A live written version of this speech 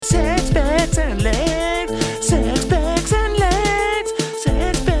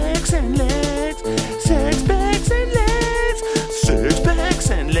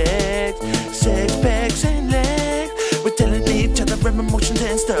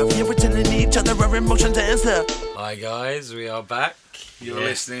love. Yeah, we're telling each other our emotions and stuff. Hi guys, we are back. You're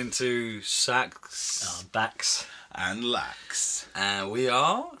listening to Sax, Bax and Lax. and we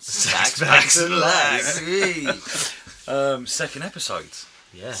are Sax, Bax and Lax. Second episode.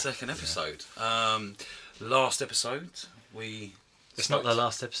 Yeah. Second episode. Last episode we. It's not the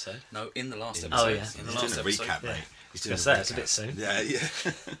last episode. No, in the last episode. Oh, yeah. In the He's last doing a episode. recap, mate. He's doing I was gonna say, it's a bit soon.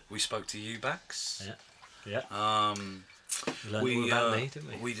 Yeah. We spoke to you, Bax. Yeah. We Learned all about me, didn't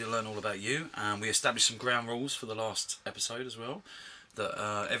we? We did learn all about you, and we established some ground rules for the last episode as well.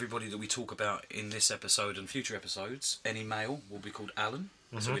 That everybody that we talk about in this episode and future episodes, any male will be called Alan,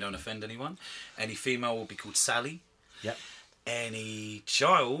 so we don't offend anyone. Any female will be called Sally. Yep. Any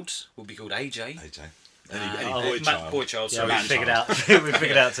child will be called AJ. Any boy child. Yeah, we man figured child. out. We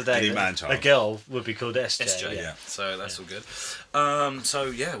figured out today. Any that man child. A girl would be called SJ. SJ. Yeah. So that's all good. So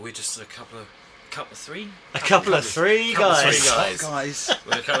yeah, we're just a couple of three guys. Couple of three guys.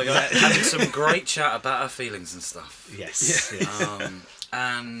 We're a couple of guys having some great chat about our feelings and stuff. Yes. Yeah.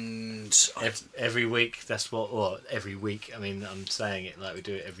 And every week, that's what. Or every week. I mean, I'm saying it like we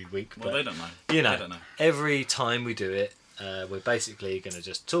do it every week. well, but they don't know. you know, They don't know. every time we do it, we're basically going to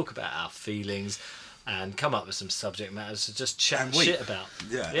just talk about our feelings and come up with some subject matters to just chat And weep. shit about.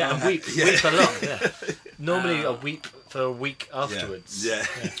 Yeah. And weep a lot. Yeah. Normally, a weep for a week afterwards. Yeah.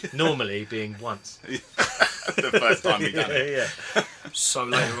 Normally, being once. The first time we done it. Yeah. So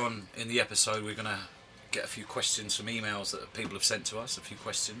later on in the episode, we're gonna get a few questions from emails that people have sent to us. A few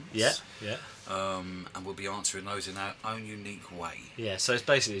questions. Yeah. And we'll be answering those in our own unique way. Yeah. So it's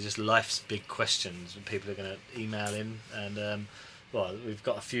basically just life's big questions, and people are going to email in, and well, we've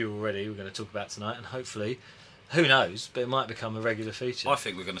got a few already. We're going to talk about tonight, and hopefully, who knows, but it might become a regular feature. I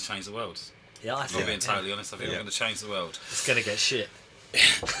think we're going to change the world. Yeah, I If think I'm being totally honest, I think we're going to change the world. it's going to get shit.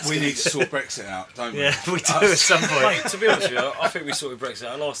 We need to sort Brexit out, don't we? Yeah, we do at some point. Mate, to be honest with you, I think we sorted Brexit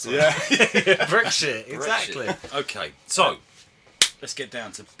out last time. Yeah. Brexit, exactly. Brexit. Okay, so let's get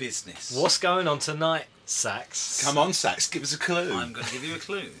down to business. What's going on tonight, Sax? Come on, Sax, give us a clue. I'm going to give you a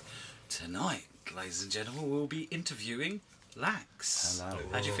clue. Tonight, ladies and gentlemen, we'll be interviewing Lax. Hello.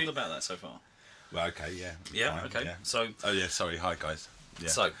 How do you feel about that so far? Well, okay, yeah. Yeah, fine, okay. yeah. So, Oh, yeah, sorry. Hi, guys. Yeah.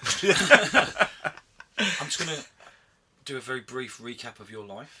 so I'm just going to do a very brief recap of your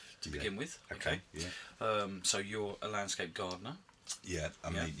life to begin with. Okay, yeah. So you're a landscape gardener. Yeah, I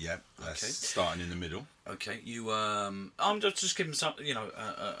mean, that's Okay. starting in the middle. Okay, you. I'm just giving some,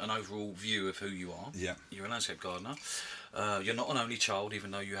 an overall view of who you are. Yeah. You're a landscape gardener. You're not an only child, even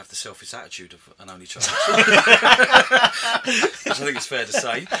though you have the selfish attitude of an only child, which I think is fair to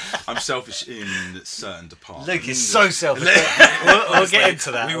say. I'm selfish in certain departments. Luke is so selfish. we'll get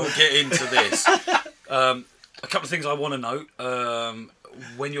into that. We will get into this. A couple of things I want to note.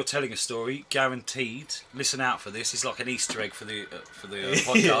 When you're telling a story, guaranteed, listen out for this. It's like an Easter egg for the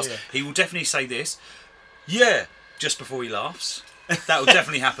podcast. Yeah. He will definitely say this. Yeah, just before he laughs. That will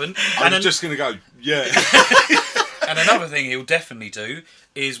definitely happen. I'm just going to go, yeah. And another thing he'll definitely do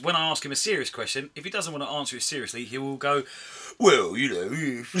is when I ask him a serious question, if he doesn't want to answer it seriously, he will go, well,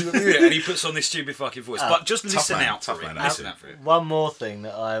 and he puts on this stupid fucking voice. But just listen man, out for tough it. man, Listen out for it. One more thing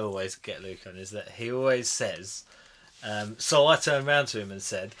that I always get Luke on is that he always says, so I turned round to him and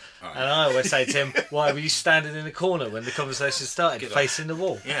said, and I always say to him, why were you standing in the corner when the conversation started, facing the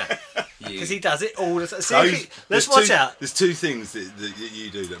wall? Yeah. Because he does it all the time. Let's There's watch out. There's two things that you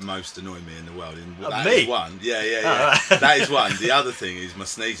do that most annoy me in the world. That me? is one. Yeah. right. That is one. The other thing is my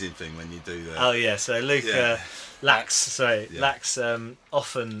sneezing thing when you do that. Oh yeah, so Luke, Yeah. Lax Yeah.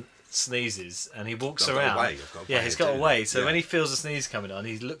 often sneezes and he walks I've got around. a way, I've got a way He's of got a doing way. that. So Yeah. when he feels a sneeze coming on,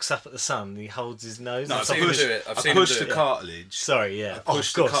 he looks up at the sun and he holds his nose. No, on I've top of seen him his- do it. I've I seen him push do the it. cartilage. Sorry, yeah. I push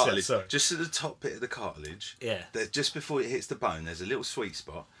of the course, yeah, cartilage sorry. just to the top bit of the cartilage. Yeah. Just before it hits the bone, there's a little sweet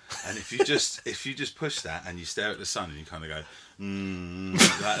spot, and if you just push that and you stare at the sun and you kind of go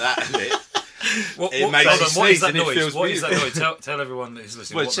like that a bit. It makes you what is sneeze that and it noise? feels What is that beautiful. noise? Tell everyone that is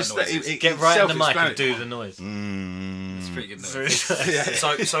listening Well, what it's just that noise that is. it Get right in the mic and self-explanatory. do the noise. It's pretty good noise.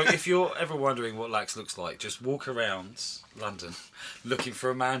 So if you're ever wondering what Lax looks like, just walk around London looking for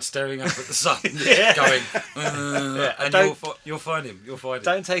a man staring up at the sun, going, and you'll find him. You'll find him.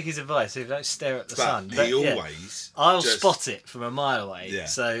 Don't take his advice. If you don't stare at the sun. But But, he yeah, always. I'll just- spot it from a mile away. Yeah.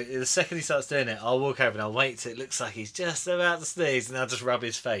 So the second he starts doing it, I'll walk over and I'll wait till it looks like he's just about to sneeze, and I'll just rub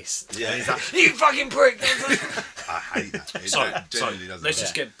his face. Yeah. And he's like, "You fucking prick!" I hate that. It So genuinely doesn't let's work.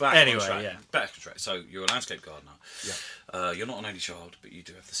 just get back Anyway, on track. yeah. Back on track. So you're a landscape gardener. Yeah. You're not an only child, but you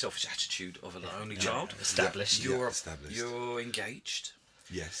do have the selfish attitude of an only child. Established. Yeah. You're established. You're engaged.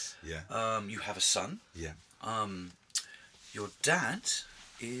 Yes. Yeah. You have a son. Yeah. Your dad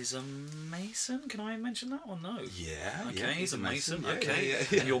is a mason. Can I mention that or no? Yeah. Okay, yeah, he's a mason. Yeah, Okay.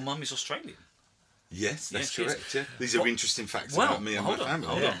 yeah. And your mum is Australian. Yes, that's Yes, correct. Yeah. These are interesting facts about me and my family.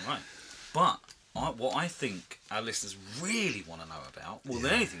 Hold on, right. But what I think our listeners really want to know about, more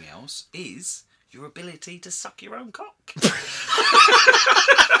than anything else, is your ability to suck your own cock.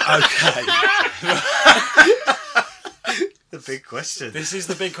 Okay. The big question. This is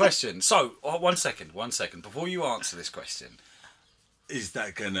the big question. So, 1 second. Before you answer this question. Is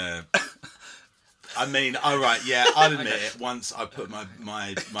that gonna... I mean, all right, yeah, I'll admit it. Once I put my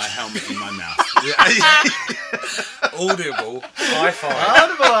helmet in my mouth. Audible high five.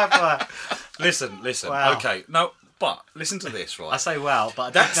 Audible high five. Listen. Wow. Okay, no, but listen to this, right? I say wow,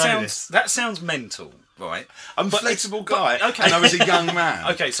 but I don't know this. That sounds mental, right? I'm a flexible guy, okay. and I was a young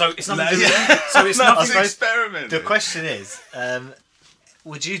man. Okay, so it's nothing. Yeah. So it's No, nothing. I suppose experiment. The question is,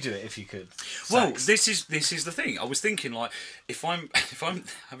 would you do it if you could? Well, Sax? this is the thing. I was thinking, like, if I'm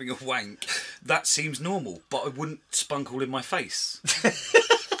having a wank, that seems normal, but I wouldn't spunk all in my face.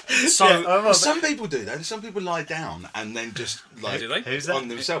 So Well, some people do that. Some people lie down and then just like do they? Who's that? on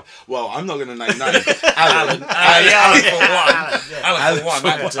themselves. Well, I'm not going to name names. Alan. Alan for one,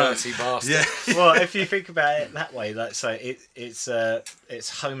 that for one. dirty bastard. Yeah. Well, if you think about it that way, like, so it's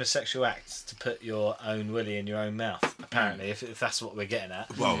homosexual act to put your own willy in your own mouth. Apparently, if that's what we're getting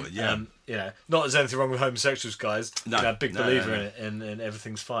at. Well, yeah. You know, not there's anything wrong with homosexuals, guys. No, You know, big no, believer no. in it, and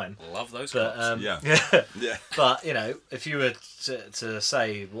everything's fine. Love those But cocks. Yeah. Yeah. But you know, if you were to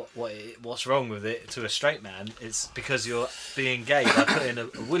say what's wrong with it to a straight man, it's because you're being gay by putting a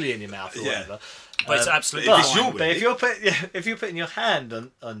willy in your mouth or Yeah. whatever. But it's absolutely if it's fine. your But if you're putting your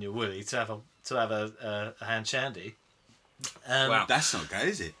hand on your willy to have a hand shandy, Wow. That's not gay,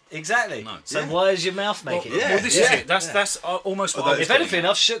 is it? exactly. No. So Yeah. why is your mouth making it? yeah. Well, this is it. That's almost what I was If getting anything,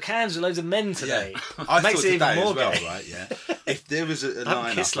 at. I've shook hands with loads of men today. I Makes thought it even today more as well, gay. right? Yeah. If there was a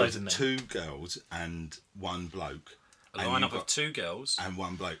haven't kissed lineup loads of of men. 2 girls and 1 bloke, A and lineup you of 2 girls. and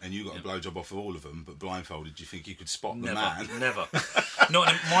 1 bloke, and you got a blowjob off of all of them, but blindfolded, do you think you could spot the Never, man? never.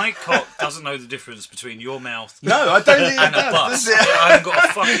 My cock doesn't know the difference between your mouth No, I don't think and it a does. bus. does it? I haven't got a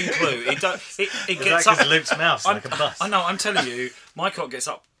fucking clue. It gets up. Because Luke's mouth's like a bus. I know. I'm telling you, my cock gets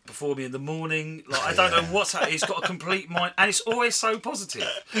up before me in the morning. Like I don't know what's happening. He's got a complete mind, and it's always so positive.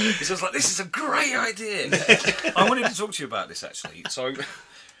 It's just like, this is a great idea. I wanted to talk to you about this actually. So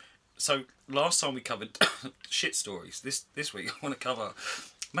last time we covered shit stories. This week I want to cover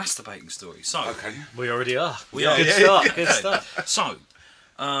masturbating stories. So Okay. We already are. We are. Good Yeah, start. yeah. Good start. So,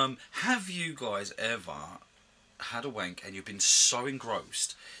 have you guys ever had a wank and you've been so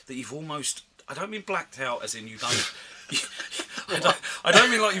engrossed that you've almost, I don't mean blacked out as in you don't, I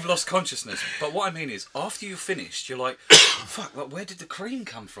don't mean like you've lost consciousness, but what I mean is after you've finished, you're like, fuck, like, where did the cream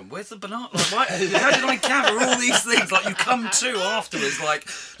come from? Where's the banana? Like, how did I gather all these things? Like you come to afterwards, like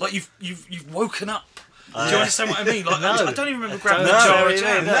you've woken up. Do you understand what I mean? Like, No. I don't even remember grabbing Don't the jar know of what you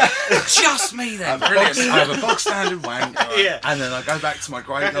jam. mean. Just me then. I Brilliant. have a box standard wank, Yeah. and then I go back to my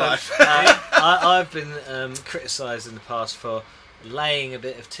great life. I've been criticised in the past for laying a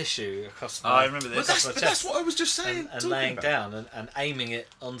bit of tissue across my, I remember this. But that's what I was just saying. and talking laying about. down and aiming it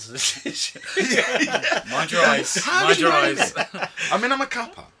onto the tissue. Mind your eyes. How Mind do your you eyes. I mean, I'm a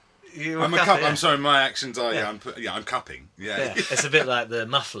cupper. I'm a cup. I'm sorry, my actions are. Yeah, I'm cupping. Yeah, it's a bit like the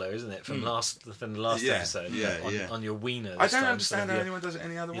muffler, isn't it, from the last Yeah, episode? yeah. On your wiener. I this don't time, understand instead how of anyone does it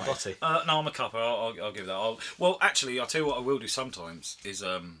any other way. your body. No, I'm a cupper. I'll give that. Well, actually, I'll tell you what I will do sometimes is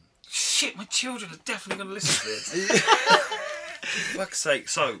shit. My children are definitely going to listen to this. Fuck's sake.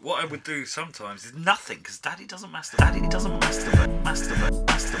 So what I would do sometimes is nothing because Daddy doesn't masturbate. Daddy doesn't masturbate.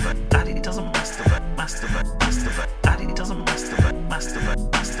 Masturbate. Daddy doesn't masturbate. Masturbate. Daddy doesn't masturbate.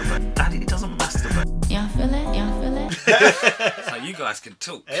 Masturbate. Daddy doesn't masturbate. Y'all feel it? Y'all feel it? So you guys can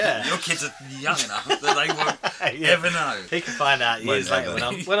talk. Yeah. Your kids are young enough that they won't Yeah. ever know. He can find out years Whenever.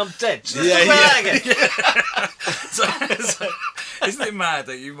 later when I'm dead. So Yeah, let's talk about that again. So, isn't it mad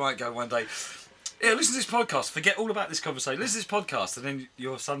that you might go one day, yeah, listen to this podcast, forget all about this conversation, listen to this podcast, and then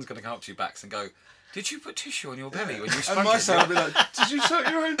your son's going to come up to you, Bax, and go, did you put tissue on your belly when you were And my spanking? son will be like, "Did you suck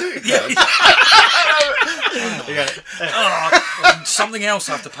your own dick?" Something else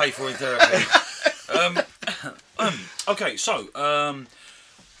I have to pay for in therapy. Okay, so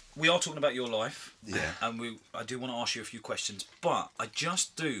we are talking about your life, Yeah. and I do want to ask you a few questions, but I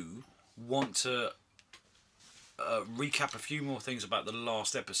just do want to recap a few more things about the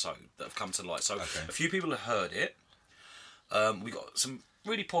last episode that have come to light. So a few people have heard it. We got some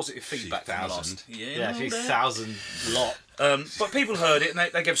really positive feedback from the last. Yeah, a few no doubt. thousand lot. But people heard it and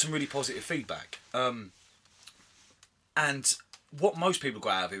they gave some really positive feedback. And what most people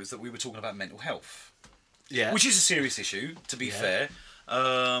got out of it was that we were talking about mental health, Yeah. which is a serious issue, to be fair.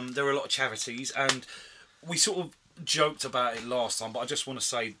 There are a lot of charities, and we sort of joked about it last time, but I just want to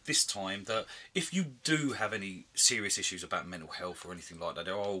say this time that if you do have any serious issues about mental health or anything like that,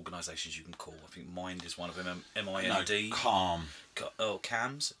 there are organisations you can call. I think Mind is one of them. MIND. No, Calm.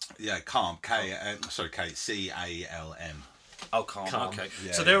 CAMS. Yeah, Calm. CALM. Oh, Calm. Okay.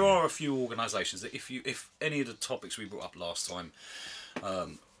 Yeah, so there are a few organisations that if any of the topics we brought up last time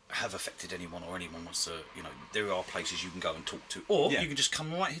have affected anyone, or anyone wants to, there are places you can go and talk to, or you can just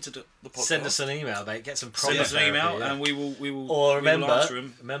come right here to the podcast. Send us an email, mate. Get some proper Send us an email, therapy, and we will. Or we will answer remember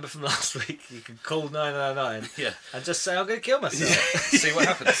 'em. remember from last week, you can call 999 Yeah. and just say I'm going to kill myself. See what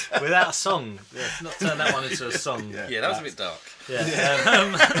happens. Without a song. Let's not turn that one into a song. Yeah, that was a bit dark.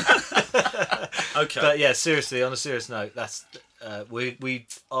 Yeah. Okay. But yeah, seriously, on a serious note, that's we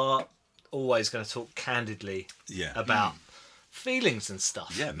are always going to talk candidly about feelings and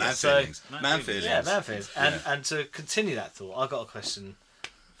stuff. Yeah, feelings. Man feelings. Yeah, man feelings. And to continue that thought, I got a question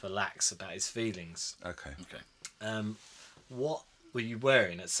for Lax about his feelings. Okay. What were you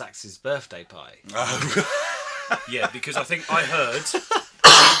wearing at Sax's birthday party? Yeah, because I think I heard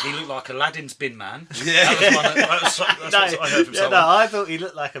he looked like Aladdin's bin man. Yeah. That's what I heard from someone. No, I thought he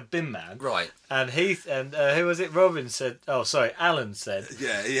looked like a bin man. Right. And Heath and who was it? Alan said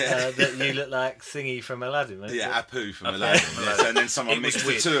that you look like Thingy from Aladdin. Yeah, Apu from Aladdin. Yeah, so, and then someone mixed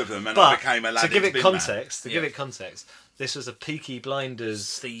the two of them, and I became Aladdin's to give it bin context, man. give it context, this was a Peaky Blinders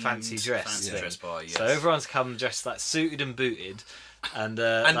Themed fancy dress. Fancy dress bar, yes. So everyone's come dressed like suited and booted, and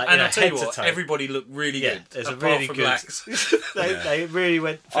I tell you what, everybody looked really good. There's a apart really from good. Lax. They really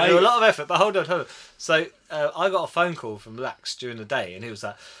went through a lot of effort. But hold on. So I got a phone call from Lax during the day, and he was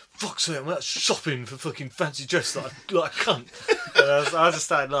like, "Fuck's sake, I'm out shopping for fucking fancy dress like a cunt." And I just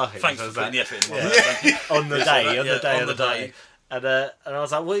started laughing. Thanks I for was putting like, the effort in. on the day of the day. party. And I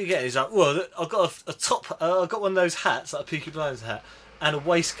was like, "What are you getting?" He's like, "Well, I've got a top. I've got one of those hats, like a Peaky Blinders hat, and a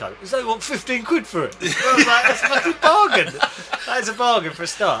waistcoat." He's like, "You want 15 quid for it?" I was like, "That's a fucking bargain. That is a bargain for a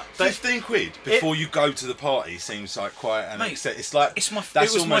start." But 15 quid before you go to the party seems like quite an excess. It's like it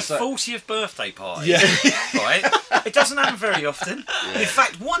was my 40th birthday party. Yeah. Right. It doesn't happen very often. Yeah. In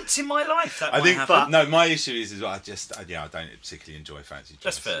fact, once in my life that might happen. No, my issue is I don't particularly enjoy fancy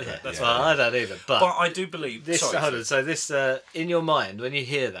dress. That's fair. Yeah. That's well, I don't either. But I do believe this. So this in your mind when you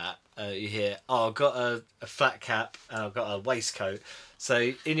hear that, you hear, "Oh, I've got a flat cap and I've got a waistcoat."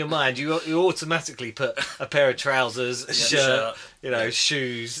 So in your mind, you automatically put a pair of trousers, a shirt,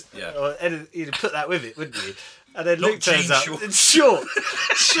 shoes. Yeah. Or you'd put that with it, wouldn't you? And then Not Luke turns jean up in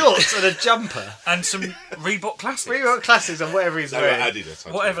shorts and a jumper and some Reebok classics. Reebok classics and whatever he's wearing.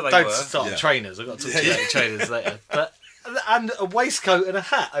 Adidas. Whatever they Don't were. start trainers. I've got to talk to you about trainers later. But and a waistcoat and a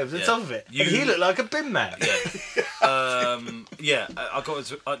hat over the top of it. And he looked like a bin man. Yeah. I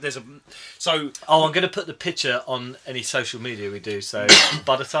got. There's a. So. Oh, I'm going to put the picture on any social media we do. So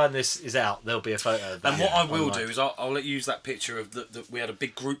by the time this is out, there'll be a photo of that. And what I will do is I'll let you use that picture of we had a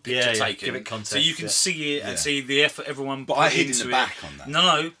big group picture taken. Give it context. So you can see it and see the effort everyone put I hid into in the it. back on that.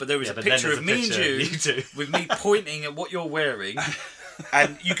 No, but there was a picture of me and you with me pointing at what you're wearing,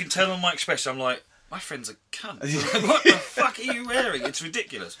 and you can tell on my expression. I'm like, my friend's a cunt. What the fuck are you wearing? It's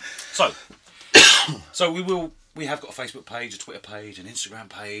ridiculous. So we have got a Facebook page, a Twitter page, an Instagram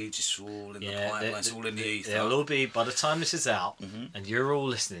page. It's all in the pipeline. It's all in the ether. It'll all be by the time this is out, and you're all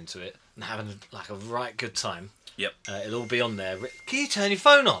listening to it and having like a right good time. Yep. It'll all be on there. Can you turn your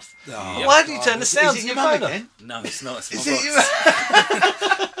phone off? Oh, Why do you turn the sound is of it your your phone mum off? again? No, it's not. It's Is my it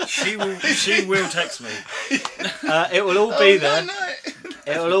box. She will text me. It will all be there. No.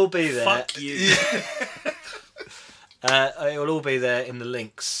 It will all be there. Fuck you. It will all be there in the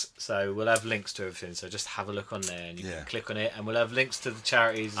links, so we'll have links to everything. So just have a look on there, and you can click on it, and we'll have links to the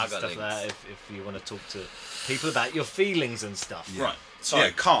charities and stuff like that. If you want to talk to people about your feelings and stuff, Right.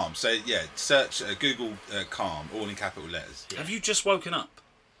 So Calm. So search Google Calm, all in capital letters. have you just woken up?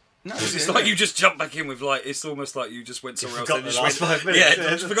 No, It's like you just jumped back in with it's almost like you just went somewhere else. forgot and the just last went, 5 minutes. Yeah,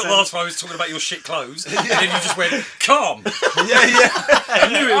 just forgot the last 5 minutes talking about your shit clothes, and then you just went calm. I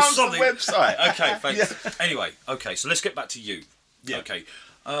knew it was something. The website. Okay, thanks. Anyway, so let's get back to you. Yeah. Okay.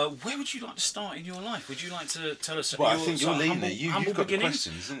 Where would you like to start in your life? Would you like to tell us? Well, I think you're leading humble, it. You've humble got the beginnings?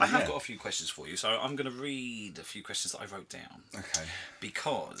 questions, isn't it? I have got a few questions for you, so I'm going to read a few questions that I wrote down. Okay.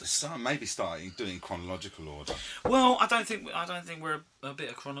 Because Maybe starting doing chronological order. well, I don't think we're a bit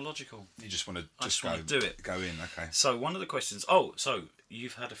of chronological. You just want to do it. Go in. Okay. So one of the questions. So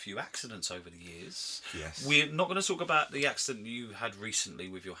you've had a few accidents over the years. Yes. We're not going to talk about the accident you had recently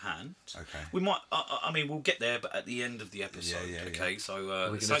with your hand. Okay. We might. We'll get there, but at the end of the episode. Yeah. Okay. So we're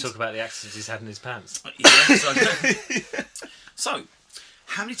going to talk about the accidents he's had in his pants. Yeah. So, so,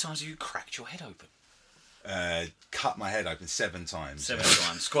 how many times have you cracked your head open? cut my head open 7 times. 7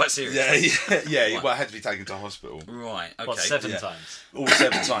 times, quite serious. Yeah. Right. Well, I had to be taken to hospital. Right. Okay. What, 7 times? All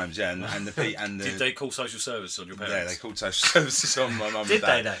 7 times, yeah. And the Did they call social services on your parents? Yeah, they called social services on my mum and dad. Did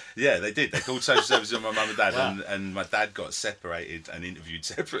they, though? Yeah, they did. They called social services on my mum and dad, Wow. and my dad got separated and interviewed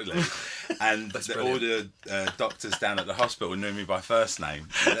separately. And all the doctors down at the hospital knew me by first name.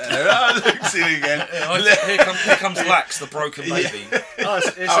 Luke's in again. Here comes Lax, the broken baby. Oh,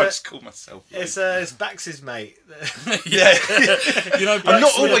 I just called myself. it's Bax's mate. Yeah. You know, I'm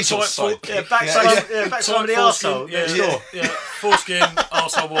not Bax, always tight on site. Yeah, Bax's one of the arsehole. Yeah, foreskin,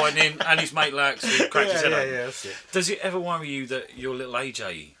 arsehole whining, and his mate Lax who cracked his head open. Yeah, that's it. Does it ever worry you that your little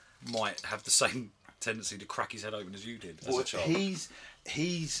AJ might have the same tendency to crack his head open as you did as a child?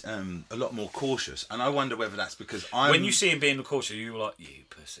 He's a lot more cautious, and I wonder whether that's because When you see him being cautious, you were like, you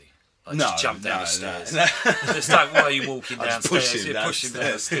pussy. Like, No, just jump down no, the stairs. no. Just don't worry, you walking I just downstairs. push him Push him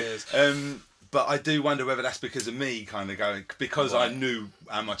down the stairs. But I do wonder whether that's because of me kind of going, because Right. I knew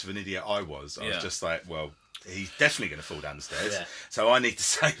how much of an idiot I was. I Yeah. was just like, well, he's definitely going to fall down the stairs. Yeah. So I need to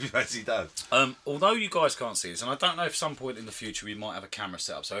save him as he does. Although you guys can't see this, and I don't know if some point in the future we might have a camera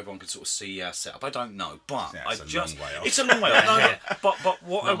set up so everyone can sort of see our setup. I don't know, but Yeah, I it's a just long way off. it's a long way off. No, but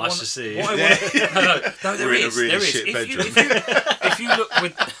what Not I much want to see. What I want, no, there We're in a is, really there is. shit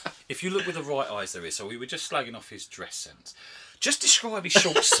If you look with the right eyes, there is. So we were just slagging off his dress sense. Just describe his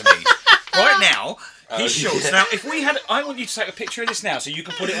shorts to me. Right now, his shorts. yeah. Now, if we had, I want you to take a picture of this now, so you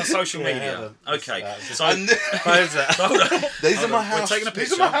can put it on social media. Okay. So, How's that? hold on. These Hold are my on, we're house. taking a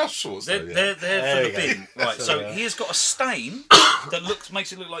These are picture. my house shorts. They're, though, yeah. they're There for we the go. bin. Right, That's so all right. he has got a stain that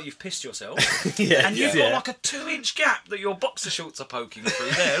makes it look like you've pissed yourself. Yeah, And you've got like a 2-inch gap that your boxer shorts are poking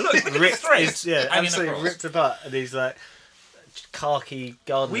through there. Look at the ripped, threads hanging absolutely across. ripped apart, and he's like khaki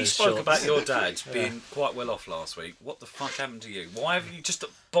gardener. We spoke shorts. about your dad being quite well off last week. What the fuck happened to you? Why have you just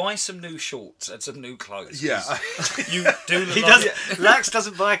buy some new shorts and some new clothes? Yeah. You do look He like... doesn't. Lax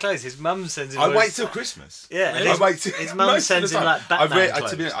doesn't buy clothes. His mum sends him. I all wait his- till Christmas. Yeah, and I his, wait till his mum most of sends the him time. like Batman to be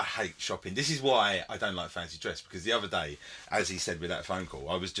clothes. honest, I hate shopping. This is why I don't like fancy dress, because the other day, as he said with that phone call,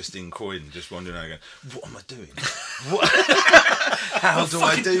 I was just in Croydon, just wandering around, going, "What am I doing? What? How do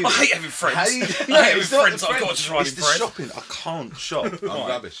I do? I this? hate having friends. How do you- I hate No, having it's not friends. the I've got to friends. try and It's the impress. shopping. I can't shop. I'm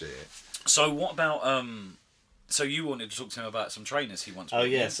rubbish at it. So what about so you wanted to talk to him about some trainers he wants. Oh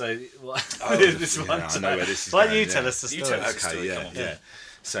yeah, so Oh, this yeah, one. I know where this is Why going, don't you yeah. tell us the You story? tell us. Okay, Story, yeah, come on. yeah.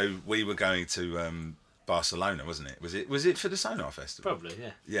 So we were going to Barcelona, wasn't it? Was it for the Sonar Festival? Probably,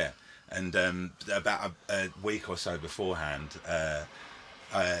 yeah. Yeah, and about a week or so beforehand,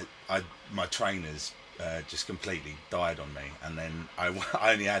 my trainers just completely died on me, and then I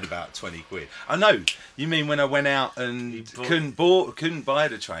only had about 20 quid. I know you mean when I went out and couldn't buy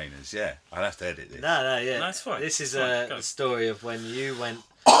the trainers. Yeah, I'll have to edit this. No, yeah. No, it's fine. This is It's fine. Go. the story of when you went.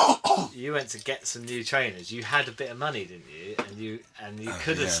 You went to get some new trainers. You had a bit of money, didn't you? And you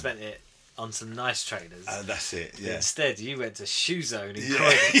could have yeah. spent it on some nice trainers. That's it. But Yeah. Instead, you went to Shoe Zone in Yeah.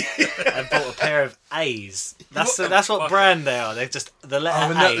 Croydon and bought a pair of A's. That's What the what fuck? brand they are. They've just the letter Oh,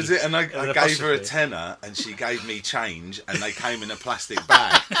 and A. that was it. And I and gave an her a apostrophe. tenner, and she gave me change, and they came in a plastic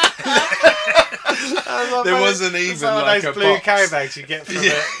bag. There wasn't even It's like like those a blue box. carry bags you get from,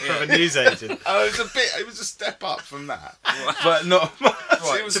 from a newsagent. Oh, it was a step up from that, but not much.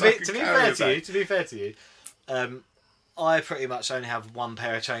 It was To like be a carrier bag. fair to you, I pretty much only have one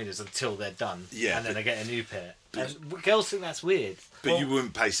pair of trainers until they're done, Yeah, and then but- I get a new pair. And girls think that's weird. But you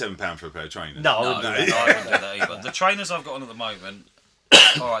wouldn't pay £7 for a pair of trainers. No, I No, wouldn't I do that. wouldn't do that either. The trainers I've got on at the moment,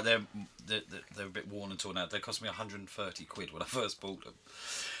 all right, they're a bit worn and torn out. They cost me 130 quid when I first bought them,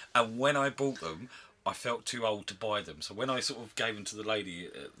 and when I bought them, I felt too old to buy them. So when I sort of gave them to the lady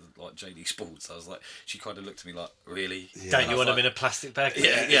at like JD Sports, I was like, she kind of looked at me like, really? Don't you want them in a plastic bag?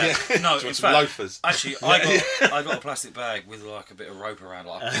 Yeah. No, Do you in want fact, some loafers? actually, I got a plastic bag with like a bit of rope around,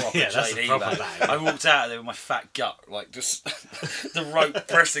 like a proper Yeah, that's a JD proper bag. bag. I walked out of there with my fat gut, like just the rope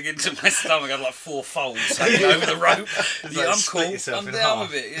pressing into my stomach. I had like 4 folds hanging over the rope. like Yeah, I'm split cool. yourself I'm in down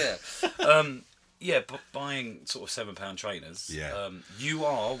half. with it. Yeah. Yeah, but buying sort of £7 trainers. Yeah. You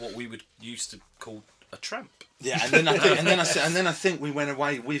are what we would used to call a tramp. Yeah, and then I think we went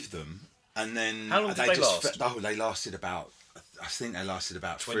away with them, and then How long did they just last? they lasted about. I think they lasted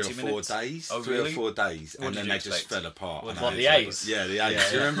about 3 or 20 4 minutes? days. Oh, 3 really? or 4 days, What and did then you they just expect? fell apart. What and did What, I the was like- A's? Yeah, the A's.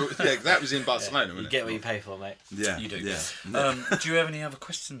 Yeah. You remember? Yeah, that was in Barcelona, You wasn't get it? what you pay for, mate. Yeah, You do. Yeah. Do you have any other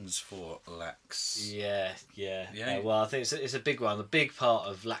questions for Lax? Yeah. Yeah. Well, I think it's a big one. A big part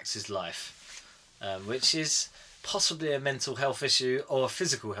of Lax's life, which is possibly a mental health issue or a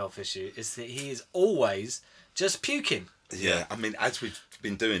physical health issue, is that he is always just puking. Yeah, I mean, as we've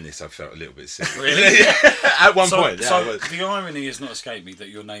been doing this, I've felt a little bit sick. Really? At one point. Yeah, So the irony has not escaped me that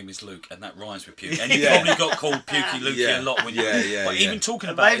your name is Luke, and that rhymes with Pukey. And you probably got called Pukey Lukey a lot when you. But even talking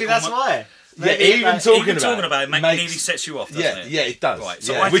about maybe that's why. Maybe even talking about it nearly sets you off, doesn't it? Yeah, it does. Right,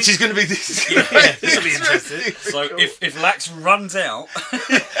 so which is going to be this. This will be interesting. So if Lax runs out,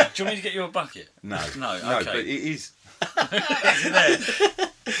 do you want me to get you a bucket? No, okay. But it is. Is it there?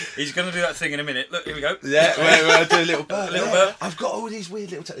 He's going to do that thing in a minute. Look, here we go. Yeah, I'll do a little burp. Burp. I've got all these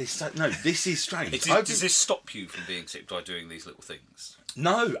weird little... No, this is strange. Does this stop you from being sick by doing these little things?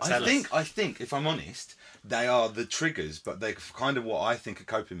 No, I think, if I'm honest, they are the triggers, but they're kind of what I think are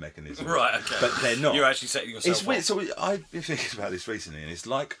coping mechanisms. Right, okay. But they're not. You're actually setting yourself It's weird. off. So I've been thinking about this recently, and it's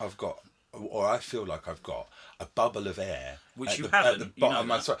like I've got, or I feel like I've got a bubble of air. Which you at haven't. the You bottom know of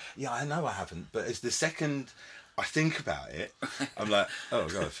my that. throat. Yeah, I know I haven't, but it's the second I think about it, I'm like, oh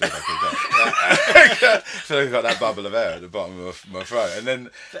god, I feel like I feel like I've got that bubble of air at the bottom of my throat. And then,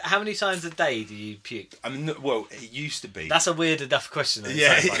 But how many times a day do you puke? I mean, well, it used to be. That's a weird enough question.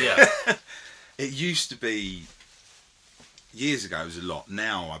 Yeah, Yeah. It used to be. Years ago, it was a lot.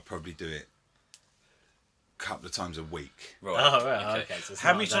 Now I probably do it a couple of times a week. Right. Oh, right. Okay. So it's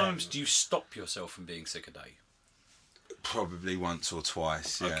How not many a day. times do you stop yourself from being sick a day? Probably once or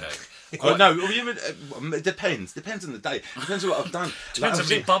twice. Yeah. Okay. Well, no, it depends. Depends on the day. Depends on what I've done. Depends how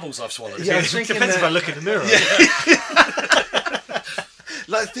many bubbles I've swallowed. Yeah, I was It thinking depends if I that- look in the mirror.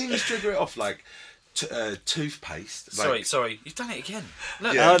 like things trigger it off, like toothpaste. Like, Sorry, you've done it again.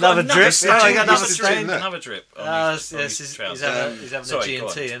 Look, Yeah. Oh, another drip. stain. Oh, I got another This is stain. look. Another drip. on Yes, his he's trousers. having a Sorry, go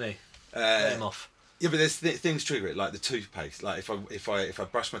G&T, on. isn't he? Let him off. Yeah, but there's things trigger it, like the toothpaste. Like if I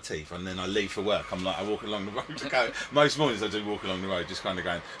brush my teeth and then I leave for work, I'm like I walk along the road. Most mornings I do walk along the road, just kind of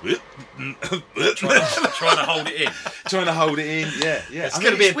going, trying to hold it in. trying to hold it in. Yeah. It's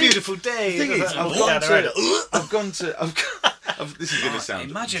going to be a beautiful day. The thing is, I've gone to. This is going to sound.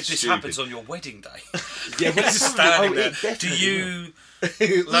 Imagine if this stupid. happens on your wedding day. Yeah, but Just it's standing probably- there. it Do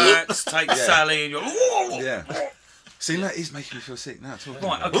definitely you, Lax, take Sally, and you're. will. Yeah. See, that is making me feel sick now. Talking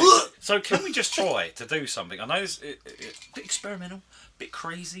Right, about okay. So can we just try to do something? I know it's a bit experimental, a bit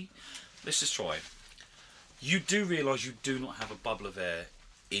crazy. Let's just try it. You do realise you do not have a bubble of air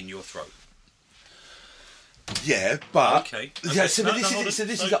in your throat. it. Yeah, but Okay. yeah. So No, this hold is on.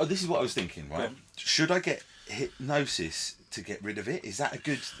 this is what I was thinking. Go Right? on. Should I get hypnosis to get rid of it? Is that a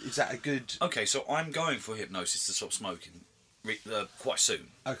good? Okay, so I'm going for hypnosis to stop smoking quite soon.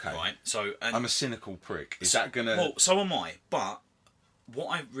 Okay. Right. So and I'm a cynical prick. Is that gonna? Well, so am I. But what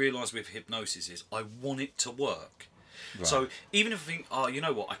I realised with hypnosis is I want it to work. Right. So even if I think, oh, you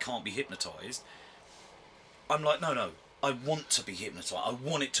know what, I can't be hypnotised, I'm like, no, I want to be hypnotised. I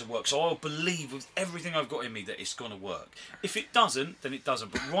want it to work. So I'll believe with everything I've got in me that it's going to work. If it doesn't, then it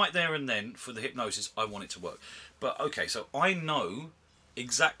doesn't. But right there and then, for the hypnosis, I want it to work. But okay, so I know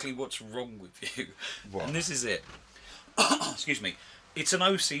exactly what's wrong with you. What? And this is it. Excuse me. It's an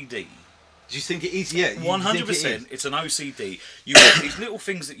OCD. Do you think it is? Yeah. 100%. It's an OCD. You have these little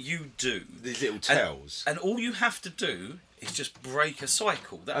things that you do. These little tells. And all you have to do is just break a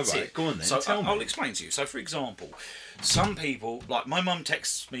cycle. That's Oh, right. it. Go on then, So tell me. I'll explain to you. So for example, some people, like my mum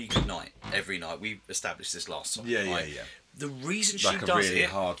texts me good night every night. We established this last time. Yeah, right? yeah. The reason she Like a does really it,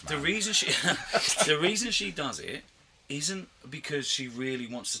 hard the man. reason she does it isn't because she really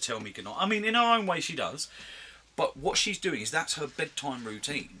wants to tell me good night. I mean, in her own way she does. But what she's doing is that's her bedtime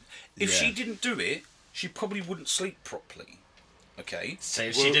routine. If Yeah. she didn't do it, she probably wouldn't sleep properly. Okay? So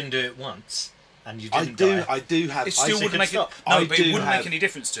if Well- she didn't do it once and you I didn't do. die, I do have. It still I wouldn't make it. stop. No, I but it do wouldn't have- make any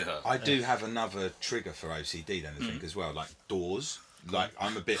difference to her. I do have another trigger for OCD. Then I think as well, like doors. Like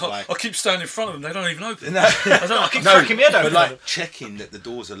I'm a bit like. I keep standing in front of them; they don't even open. No, I keep no, cracking my head but open. like checking that the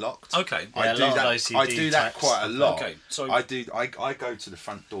doors are locked. Okay. Yeah, I a do lot of that. OCD I do that types. quite a lot. Okay, so- I do. I go to the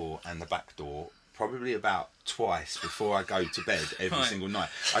front door and the back door probably about twice before I go to bed every Right. single night.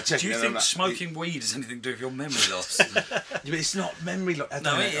 I check. Do you it and think I'm like, smoking weed has anything to do with your memory loss? Yeah, but it's not memory loss.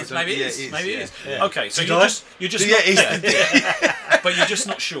 No, it is. Maybe it is. Maybe it is. Yeah. Okay, so Did you're I? just Yeah, not, it's- but you're just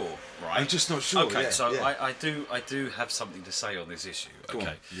not sure, right? I'm just not sure. Okay, yeah, so yeah. I do have something to say on this issue. Go Okay.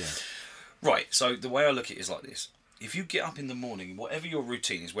 on, yeah. Right, so the way I look at it is like this. If you get up in the morning, whatever your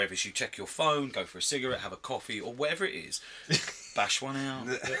routine is, whether it's you check your phone, go for a cigarette, have a coffee, or whatever it is, bash one out.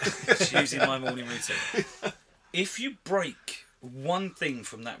 It's usually my morning routine. If you break one thing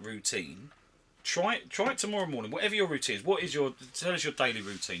from that routine, try it tomorrow morning. Whatever your routine is, tell us your daily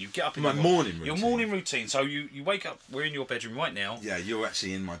routine. You get up in My the morning Your routine. morning routine. So you wake up. We're in your bedroom right now. Yeah, you're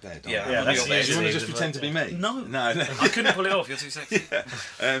actually in my bed. Yeah, aren't yeah, you? that's Do you want usually to just the pretend to be me? No. No. I couldn't pull it off. You're too sexy.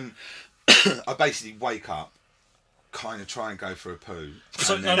 I basically wake up, kind of try and go for a poo.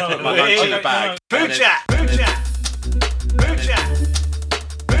 So and no, then no, put no, my no, lunch no, in no, the bag. Poo chat! Poo chat!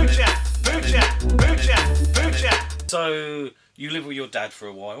 So you lived with your dad for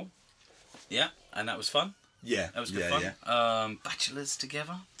a while, yeah, and that was fun. Yeah, That was good fun. Yeah. Bachelors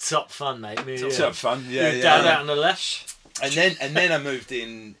together. Top fun, mate. Top fun. Yeah, Your dad out on the leash. And then I moved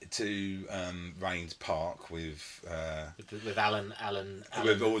in to Rains Park with Alan.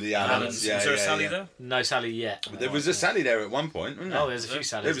 with all the Allens. Was there a Sally there? No Sally yet. There was a Sally there at one point, wasn't there? Oh, there's a few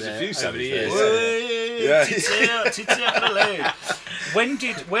Sallys. There was a few over the Sallys years. there. Yeah.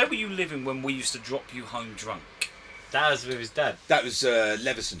 Where were you living when we used to drop you home drunk? That was with his dad. That was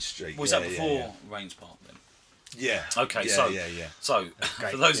Leveson Street. Was that before Rains Park then? Yeah. Okay, Yeah. So,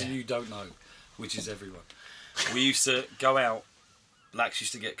 Great, for those of yeah. you who don't know, which is everyone, we used to go out, Lax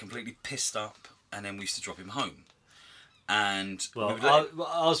used to get completely pissed up, and then we used to drop him home. And Well, we would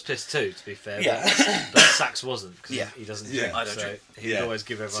I was pissed too, to be fair. Yeah. But Sax wasn't, because Yeah. he doesn't Yeah. drink. I don't so drink. he'd always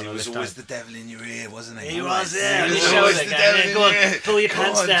give everyone He a was lift always home. the devil in your ear, wasn't he? He was, yeah. He He was showed always it, the going, devil yeah, in go your on, ear. pull your Come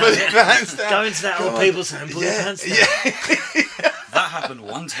pants on, down. Pull your pants down. Go into that Come old on. people's home, pull your pants down. that happened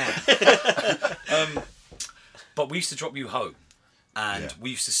one time. But we used to drop you home, and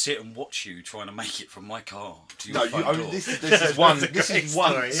we used to sit and watch you trying to make it from my car to your front door. This is one. This is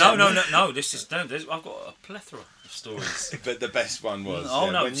one. story. No. This is I've got a plethora of stories. But the best one was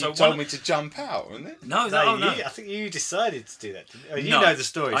when so you told one- me to jump out, wasn't it? No, I think you decided to do that. Didn't you? Oh, you No. know the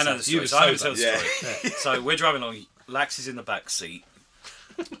story. I know the Sax. You story. were So I will sober. tell the story. So we're driving along. Lax is in the back seat,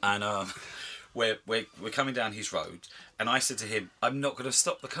 and we're coming down his road. And I said to him, "I'm not going to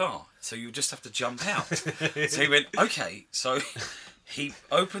stop the car, so you just have to jump out." So he went, "Okay." So he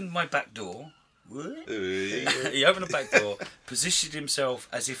opened my back door. He opened the back door, positioned himself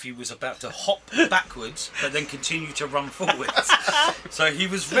as if he was about to hop backwards, but then continue to run forwards. So he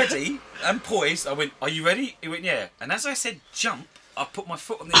was ready and poised. I went, "Are you ready?" He went, "Yeah." And as I said, "Jump," I put my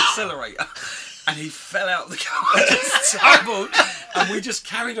foot on the accelerator, and he fell out of the car, just tumbled, and we just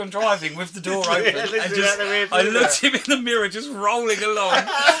carried on driving with the door open. And just, I looked him in the mirror, just rolling along.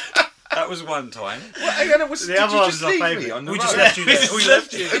 That was one time. Did other you just one's my leave me favourite. on the We road? just left you there. We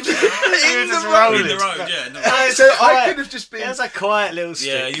left you in just the rolling. in the road. Yeah. in the road. So I could have just been. It was a quiet little street.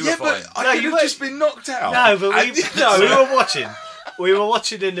 Yeah, you were Yeah, fine. but I No, could you have weren't- just been knocked out. No, but we And- were watching. We were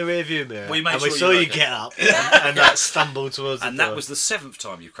watching in the rearview mirror, We made and we sure saw you were you okay. get up and like stumble towards the And door. that was the 7th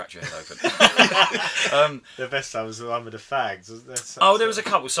time you cracked your head open. The best time was the one with the fags. Oh, there was a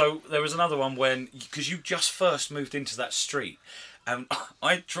couple. So there was another one when, because you just first moved into that street, and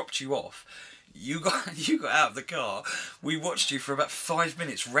I dropped you off. You got out of the car. We watched you for about 5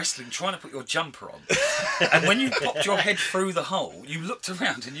 minutes wrestling, trying to put your jumper on. And when you popped your head through the hole, you looked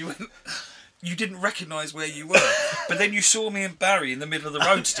around and you went. You didn't recognise where you were, but then you saw me and Barry in the middle of the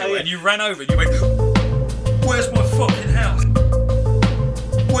road still, and you ran over and you went, "Where's my fucking house?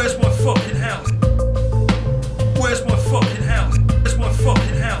 Where's my fucking house? Where's my fucking house? Where's my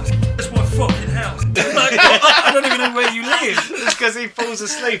fucking house? Where's my fucking house?" Like, I don't even know where you live. It's because he falls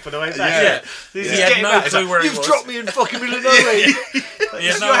asleep on the way back. Yeah. He's He just had getting no back. He's clue like, where he "You've was." dropped me in fucking middle of nowhere." He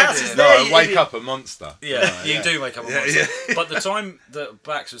had no Your house idea. is No, there. I you wake idiot. up a monster. Yeah, you do wake up a Yeah, monster. yeah. But the time that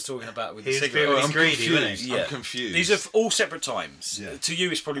Bax was talking about with the He's cigarette, feeling I'm greedy, confused. wasn't he? Yeah. I'm confused. These are all separate times. Yeah. To you,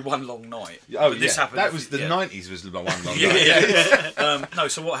 it's probably one long night. Oh, but this happened. That was the yeah. 90s. Was the one long Yeah, night. yeah. No,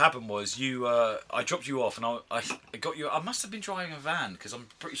 so what happened was I dropped you off, and I got you. I must have been driving a van because I'm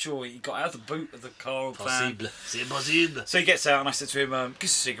pretty sure he got out of the boot of the car or van. C'est possible. So he gets out, and I said to him, "Give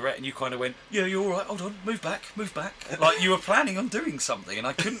us a cigarette," and you kind of went, "Yeah, you're all right. Hold on, move back." Like you were planning on doing something, and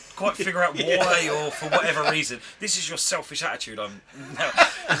I couldn't quite figure out why or for whatever reason. This is your selfish attitude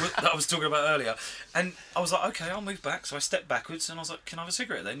that I was talking about earlier. And I was like, "Okay, I'll move back." So I stepped backwards, and I was like, "Can I have a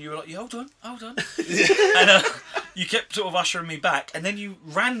cigarette?" Then you were like, "Yeah, hold on." And you kept sort of ushering me back, and then you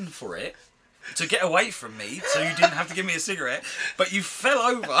ran for it to get away from me, so you didn't have to give me a cigarette. But you fell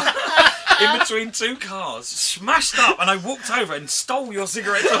over in between two cars, smashed up, and I walked over and stole your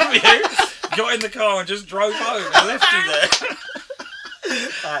cigarettes off you, got in the car and just drove home and left you there.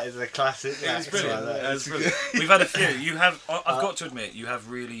 That is a classic. It was brilliant. Like that. It was brilliant. We've had a few. You have. I've got to admit, you have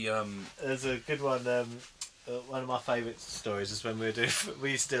really. There's a good one. One of my favourite stories is when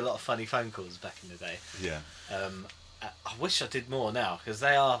we used to do a lot of funny phone calls back in the day. Yeah. I wish I did more now because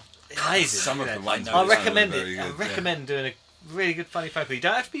they are amazing. Some of you know. the ones I are recommend very it. good, I recommend doing a really good funny phone call. You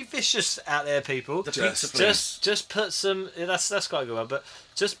don't have to be vicious out there, people. The pizza place. Just put some. That's quite a good one, but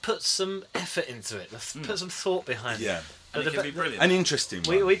just put some effort into it. Let's put some thought behind it. Yeah. And it can be brilliant. An interesting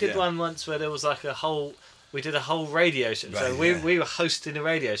one. We did yeah. one once where there was like we did a whole radio show. So Right, we were hosting a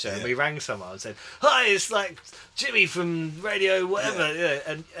radio show and we rang someone and said, "Hi, it's like Jimmy from radio whatever,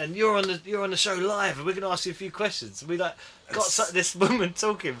 yeah. and you're on the show live and we're going to ask you a few questions." And we like got this woman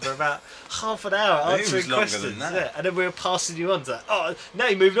talking for about half an hour I think it was answering longer questions. than that. Yeah, and then we were passing you on to now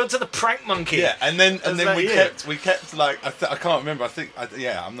you moved on to the prank monkey. Yeah, and then like, we kept like I can't remember.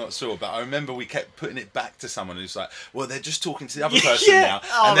 I'm not sure, but I remember we kept putting it back to someone who's like, well, they're just talking to the other person now,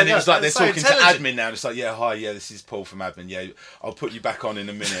 and then it was like they're talking to admin now. And it's like, yeah, hi, yeah, this is Paul from admin. Yeah, I'll put you back on in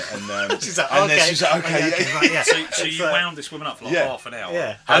a minute. And she's like, and okay. then she's like, okay, Right, yeah. So you wound this woman up for like Yeah. half an hour.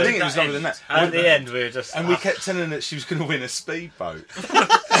 Yeah. I think it was longer than that. And at the end, we were just. And we kept telling her that she was going to win a speedboat.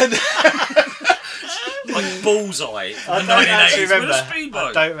 Like bullseye. I don't actually 1980s with remember. a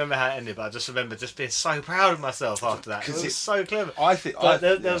speedboat. I don't remember how it ended, but I just remember just being so proud of myself after that. It was so clever. I think. But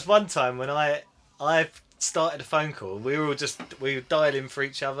there was one time when I started a phone call. We were dialing for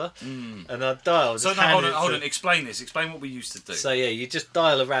each other, and I dialed. So no, hold on. Explain this. Explain what we used to do. So yeah, you just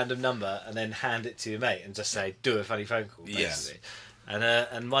dial a random number and then hand it to your mate and just say, "Do a funny phone call." Basically. Yes.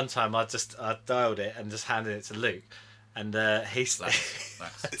 And one time I dialed it and just handed it to Luke, and he's Lax.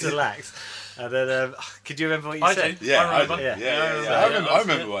 to Lax. And then, could you remember what you said? do. Yeah, I remember. I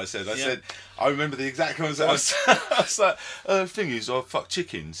remember what I said. I remember the exact conversation. I was like, the thing is, I fuck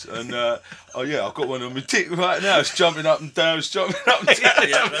chickens, and oh yeah, I've got one on my dick right now. It's jumping up and down. It's jumping up and down.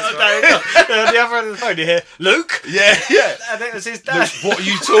 Yeah, that's right. And on the other end of the phone, you hear Luke. Yeah. And it was his dad. What are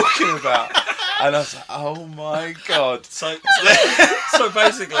you talking about? And I was like, oh my god. So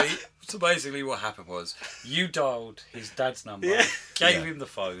basically what happened was you dialed his dad's number, gave him the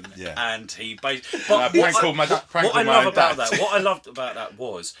phone, and he basically... But what I loved about that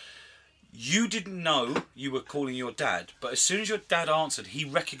was you didn't know you were calling your dad, but as soon as your dad answered, he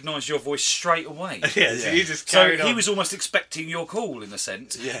recognised your voice straight away. So you just carried on. He was almost expecting your call in a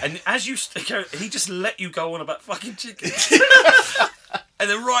sense. Yeah. And as you... he just let you go on about fucking chickens. And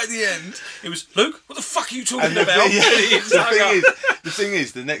then right at the end, it was, Luke, what the fuck are you talking about? The thing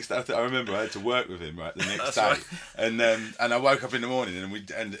is, the next day, I remember I had to work with him the next day, right. and I woke up in the morning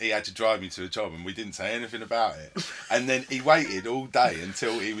and he had to drive me to a job, and we didn't say anything about it. And then he waited all day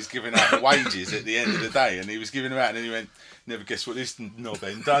until he was giving out the wages at the end of the day, and he was giving them out, and then he went, "Never guess what this knob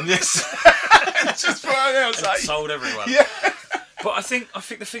ain't done this." Just for else, like, sold everyone. Yeah. But I think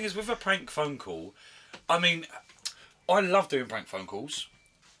the thing is with a prank phone call, I mean, I love doing prank phone calls.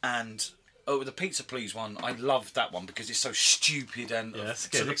 And the Pizza Please one, I love that one because it's so stupid and... Yeah, that's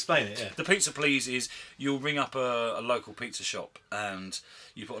good. Explain it, yeah. The Pizza Please is you'll ring up a local pizza shop and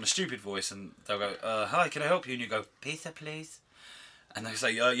you put on a stupid voice and they'll go, "Hi, can I help you?" And you go, "Pizza Please." And they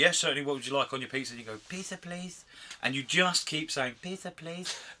say, "Yes, certainly, what would you like on your pizza?" And you go, "Pizza Please." And you just keep saying, "Pizza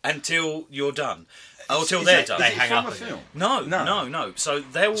Please," until you're done. Or until they're done. They hang up. No. So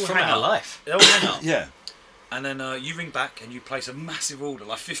they will from hang our up. life. They'll hang up. Yeah. And then you ring back and you place a massive order,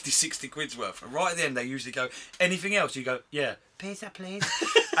 like 50, 60 quid's worth. And right at the end, they usually go, "Anything else?" You go, "Yeah, pizza, please."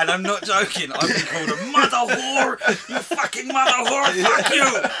 And I'm not joking. I've been called a mother whore. You fucking mother whore. Fuck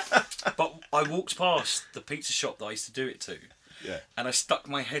you. But I walked past the pizza shop that I used to do it to. Yeah. And I stuck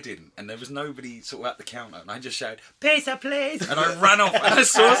my head in, and there was nobody sort of at the counter, and I just shouted, "Pizza, please!" And I ran off, and I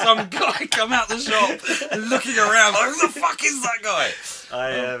saw some guy come out the shop and looking around, like, "Who the fuck is that guy?"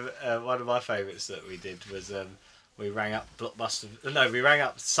 One of my favourites that we did was we rang up Blockbuster. No, we rang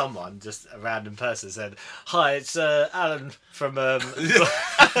up someone, just a random person, said, "Hi, it's Alan from from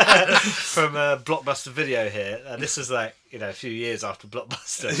Blockbuster Video here." And this was like a few years after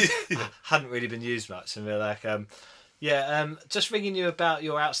Blockbuster hadn't really been used much, and we were like, just ringing you about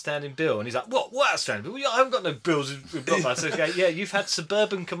your outstanding bill. And he's like, what outstanding bill? I haven't got no bills with Blockbuster. So yeah, you've had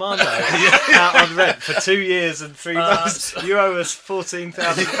Suburban Commando out on rent for 2 years and 3 months. You owe us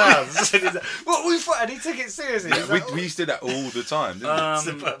 £14,000. And he's like, what? And he took it seriously. We used to do that all the time, didn't we?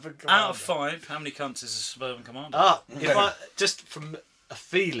 Suburban Commando. Out of 5, how many cunts is a Suburban Commando? If I just from a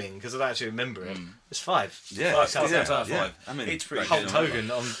feeling, because I don't actually remember it, it's 5. Yeah, 5 out of 5. I mean, It's pretty Hulk good.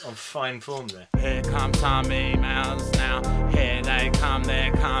 Hogan on fine form there. Here come some emails now. Here they come,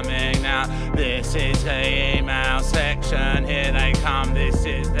 they're coming now. This is the email section. Here they come, this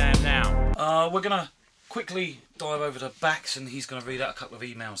is them now. We're going to quickly dive over to Bax, and he's going to read out a couple of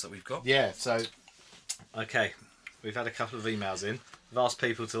emails that we've got. Yeah, so, okay, we've had a couple of emails in. We've asked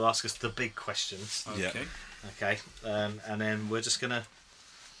people to ask us the big questions. Okay. And then we're just going to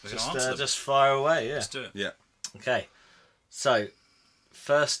answer just fire away, yeah. Let's do it. Yeah. Okay, so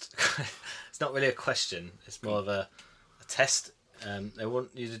first, it's not really a question. It's more of a test. They want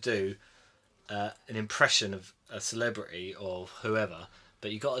you to do an impression of a celebrity or whoever,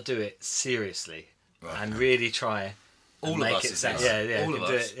 but you got to do it seriously and really try. All make of us it is sound, this. yeah, All you of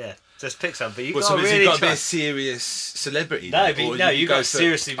can do us. it, yeah. Just pick some, but you Well, got so to has really it got to try. be a serious celebrity? No, then? you got to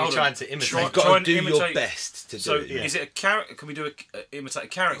seriously be Hold on. trying to imitate. Try- You've got try to and do your imitate- best to do So it. is it a character? Can we do imitate a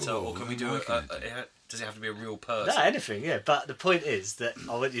character, or can we do okay. Does it have to be a real person? No, anything, yeah. But the point is that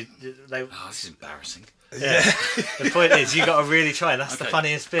I want you. Oh, this is embarrassing. Yeah. The point is, you got to really try, and that's the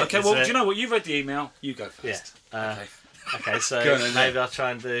funniest bit. Okay, well, do you know what? You've read the email. You go first. Yeah. Okay. Okay, so Go on then, maybe I'll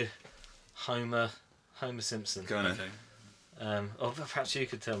try and do Homer Simpson. Go on then. Okay. Or perhaps you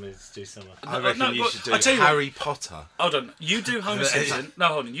could tell me to do someone. I reckon you should I tell do you what. Harry Potter. Hold on. You do Homer Simpson. No,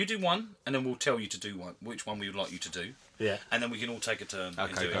 hold on. You do one, and then we'll tell you to do one. Which one we would like you to do. Yeah. And then we can all take a turn.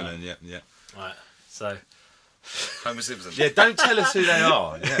 and Okay, do go it. on then. Yeah. Right. So. Homer Simpson. Yeah, don't tell us who they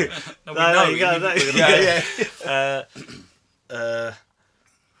are. Yeah. No, No, we you go. know.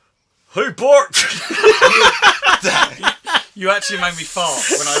 Hey, Bart! You actually made me fart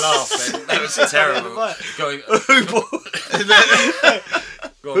when I laughed. Then. That was terrible. Going.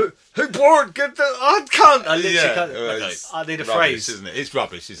 Go on. Hey, Bart! Get the. I can't. I literally can't. Okay. I need a Rubbish, phrase. isn't it? It's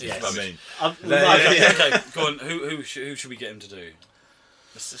rubbish, isn't it? Yes. I mean, Okay, go on. Who should we get him to do?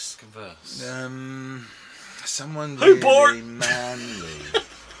 Let's just converse. someone Hey, Bart! really manly.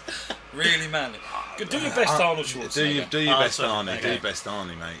 Really manly. Good. Do your best, Arnold Schwarzenegger. Do your best, sorry. Arnie. Okay. Do your best,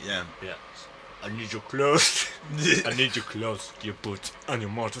 Arnie, mate. Yeah. Yeah. I need your clothes. I need your clothes. You put on your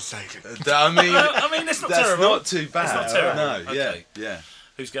motorcycle. I mean, I mean, it's not that's terrible. not too bad. It's not terrible. No. Okay. Yeah.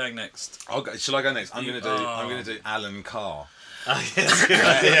 Who's going next? I'll go, shall I go next? I'm You- gonna do Alan Carr. Oh,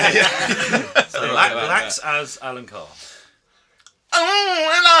 yeah. So Lax as Alan Carr. Oh,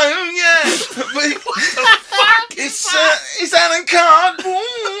 hello, yeah. It's Alan Carr.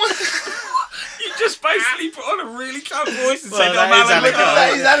 You just basically put on a really cunt voice and Well, said, that I'm is Alan Alan Carr. Carr.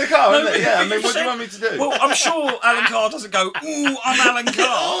 That is Alan Carr, isn't it? Yeah. I but mean, you what do said- you want me to do? Well, I'm sure Alan Carr doesn't go, ooh, I'm Alan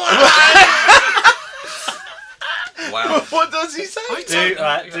Carr. Wow. What does he say? I Do, don't know.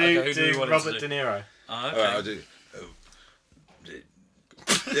 right, Okay, who do do you want him Robert to De do? Niro. Oh, All okay. right, I'll do.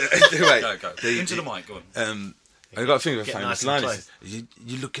 Wait. Go. Into the mic, go on. I've got to think of a Get famous nice and line. close.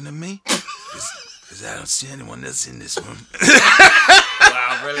 You looking at me? Because I don't see anyone else in this room.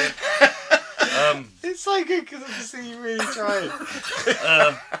 Wow, brilliant. It's so good because I can see you really trying.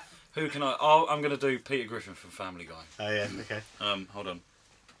 Who can I... Oh, I'm going to do Peter Griffin from Family Guy. Oh, yeah, okay. Hold on.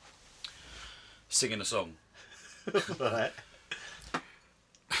 Singing a song. Right.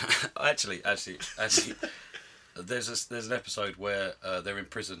 Actually, there's an episode where they're in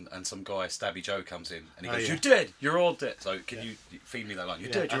prison and some guy, Stabby Joe, comes in and he goes, "You're dead. You're all dead." So can you feed me that line? You're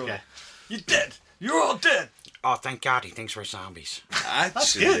dead. You're all dead. You're dead. You're all dead. Oh, thank God, he thinks we're zombies.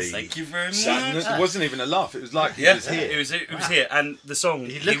 Actually, Thank you very much. it wasn't even a laugh. It was like he Yeah, was here. it was here, and the song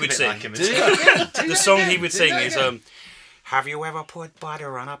You he look a would bit sing. like him. The song he would sing is Have you ever put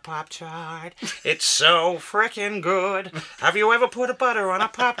butter on a Pop-Tart? It's so freaking good. Have you ever put a butter on a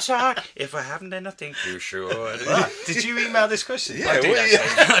Pop-Tart? If I haven't, then I think you should. Did you email this question? Yeah, I did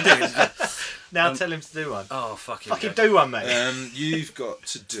actually. Now tell him to do one. Oh, fucking Fucking do one, mate. You've got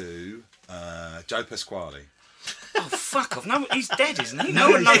to do Joe Pasquale. Oh, fuck off. No, he's dead, isn't he?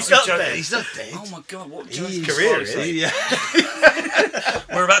 No one knows he's not Joe. dead. He's not dead. Oh my God, what His Joe career Pasquale is- say? Yeah.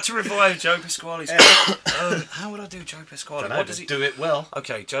 We're about to revive Joe Pasquale's career. How would I do Joe Pasquale? No, What does he do it well.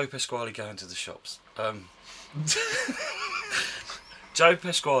 Okay, Joe Pasquale going to the shops. Joe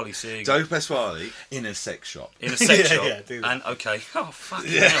Pasquale seeing Joe Pasquale in a sex shop. in a sex shop. Yeah, do that. And okay, oh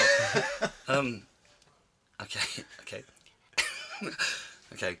fucking hell. Okay.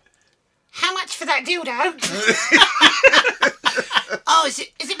 Okay. How much for that dildo? Oh, is it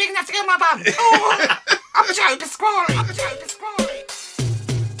big enough to go in my bum? Oh, I'm Joe Pasquale. I'm Joe Pasquale.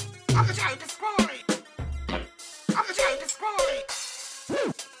 I'm Joe Pasquale. I'm Joe Pasquale.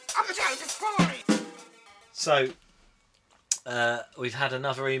 I'm Joe Pasquale. So, we've had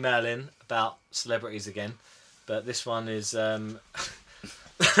another email in about celebrities again, but this one is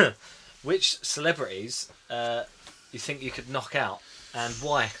which celebrities you think you could knock out and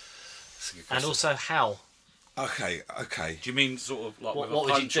why, That's a good and question. also how. Okay. Do you mean sort of like What with a would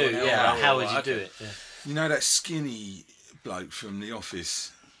you punch do? or an elbow Yeah, how or would you like- do it? Yeah. You know that skinny bloke from The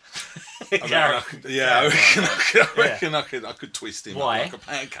Office? Gareth. I reckon I could twist him Why? up like a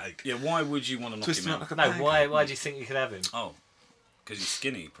pancake. Yeah, why would you want to knock Twist him him out? up like a No, pancake. why do you think you could have him? Oh, because he's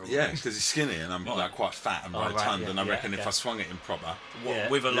skinny, probably. Yeah, because he's skinny and I'm Right. like quite fat and Oh, right, rotund, yeah, and I yeah, reckon if okay. I swung at him proper, What, Yeah.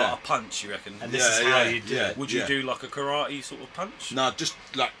 with a Yeah. lot of punch, you reckon? And this is how you do it. Would you do like a karate sort of punch? No, just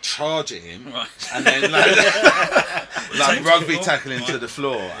like charge at him, Right. and then like Take rugby the tackle him to Right. the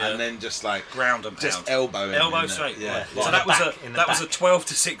floor, Yeah. and then just like Ground and pound. just elbow him. Elbow in the- straight. Yeah, Right. yeah. So In that the was back, in the that was a back. 12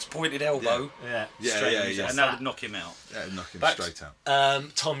 to 6 pointed elbow. Yeah. Yeah, straight yeah, in his- yeah. And that would knock him out. That'd knock him Bax? straight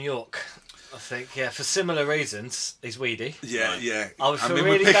out. Tom York, I think. Yeah, for similar reasons, he's weedy. Yeah, Right. yeah. I would feel mean,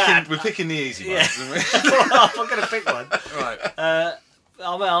 really we're picking, bad. We're picking the easy Yeah. ones. aren't we? I'm going to pick one. Right.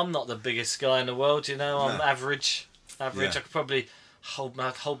 I'm not the biggest guy in the world, you know. I'm No. average. Yeah. I could probably hold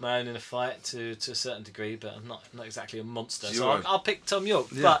my own in a fight to a certain degree, but I'm not exactly a monster. So So you're- I'll pick Tom York,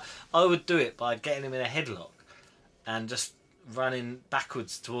 Yeah. but I would do it by getting him in a headlock and just running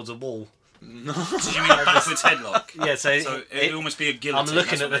backwards towards a wall. Did you mean backwards headlock? Yeah, so It would almost be a guillotine. I'm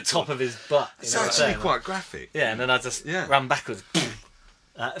looking that's at what the top of his butt. It's You know what I'm actually saying? quite graphic. Yeah, and then I just Yeah. run backwards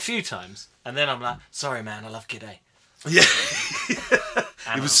a few times, and then I'm like, sorry man, I love Kid A. Yeah.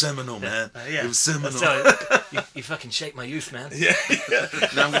 And It was seminal, man. yeah. It was seminal. So, you fucking shaped my youth, man. Yeah.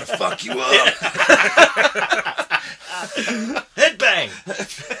 Now I'm gonna fuck you up. Headbang!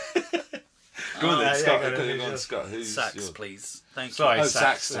 Go on then, yeah, Scott. go on, Go on, Scott. Who's Sax, your... please. Thank Sorry, you. Oh,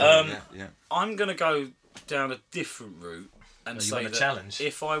 Sax. Sax. Yeah. I'm going to go down a different route and you say want a that challenge?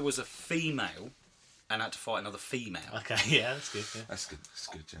 if I was a female and had to fight another female, Okay, yeah, that's good. Yeah. That's good. That's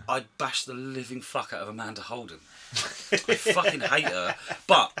good, yeah. I'd bash the living fuck out of Amanda Holden. I fucking hate her,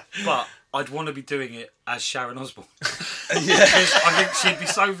 but I'd want to be doing it as Sharon Osbourne. Because I think she'd be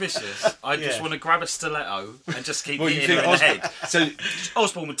so vicious. I just Yeah. want to grab a stiletto and just keep Well, you hitting her think in the head. So,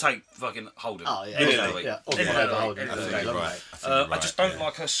 Osbourne would take fucking Holden. Oh, yeah. Easily. Yeah. Easily. Holden. Easily. Okay, you're lovely. right. I think I you're just right, don't yeah.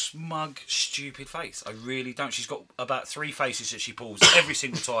 like her smug, stupid face. I really don't. She's got about 3 faces that she pulls every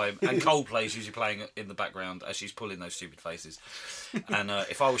single time, and Coldplay's usually playing in the background as she's pulling those stupid faces. And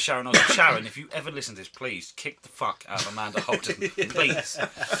if I was Sharon Osbourne, Sharon, if you ever listen to this, please kick the fuck out of Amanda Holden, please.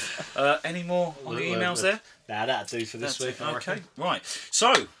 Any more on the emails there? Nah, that'll do for this That's week. it. I Okay, reckon. right.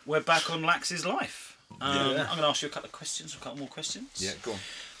 So we're back on Lax's life. I'm Yeah. going to ask you a couple of questions, a couple more questions. Yeah, go on.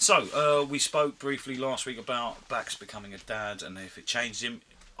 So, we spoke briefly last week about Bax becoming a dad and if it changed him.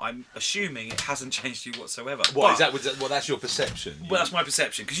 I'm assuming it hasn't changed you whatsoever. What But- is that? Well, that's your perception. Well, that's my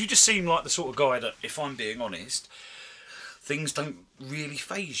perception, because you just seem like the sort of guy that, if I'm being honest, things don't really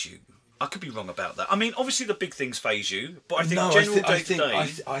faze you. I could be wrong about that. I mean, obviously the big things faze you, but I think general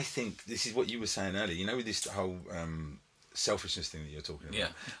day-to-day... I think this is what you were saying earlier. You know, with this whole selfishness thing that you're talking about. Yeah.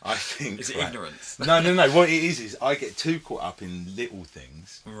 I think. Is it right, ignorance? No. What it is I get too caught up in little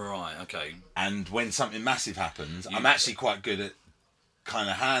things, Right, okay. and when something massive happens, I'm actually quite good at kind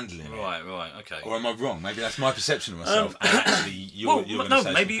of handling it. Right, okay. Or am I wrong? Maybe that's my perception of myself. And actually, you're Well, gonna no,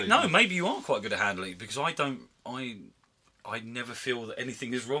 say maybe something completely maybe you are quite good at handling it, because I never feel that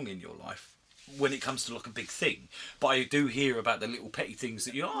anything is wrong in your life when it comes to like a big thing. But I do hear about the little petty things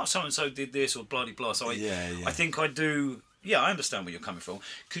that so and so did this or blah blah. So I think I do. Yeah, I understand where you're coming from.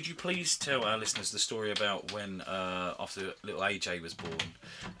 Could you please tell our listeners the story about when after little AJ was born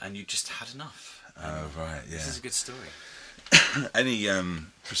and you just had enough? Oh, right, yeah. This is a good story. Any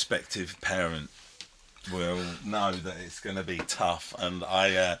prospective parent will know that it's going to be tough, and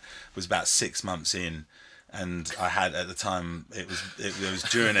I was about 6 months in, and I had at the time it was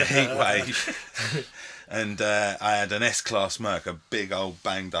during a heat wave, and I had an S-Class Merc, a big old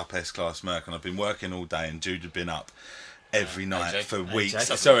banged up S-Class Merc, and I've been working all day, and Jude had been up every night AJ? for weeks.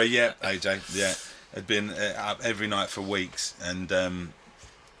 AJ? Sorry, yeah, AJ, yeah, had been up every night for weeks, and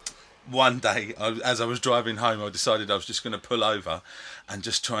one day, as I was driving home, I decided I was just going to pull over and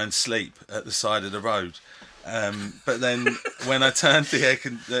just try and sleep at the side of the road. But then, when I turned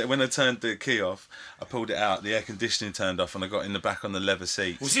the key off, I pulled it out. The air conditioning turned off, and I got in the back on the leather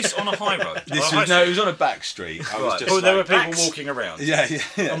seat. Was this on a high road? It was on a back street. I was Right. just Oh, there were like, people "Bax." walking around. Yeah.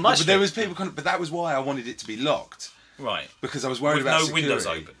 On my But there street? was people, but that was why I wanted it to be locked, Right. because I was worried With about no security. windows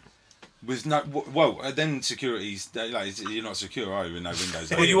open. With no, then security's like, you're not secure, are you? With no windows.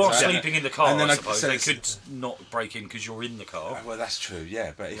 Well, you are So- sleeping in the car, And then I I- suppose. so They it's- could not break in because you're in the car. Well, that's true,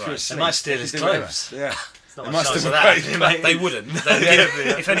 yeah. But if Right. you're They asleep, might steal you his can do whatever. clothes. Yeah. Not They much must chance have of that. agreed. Mate. They wouldn't. If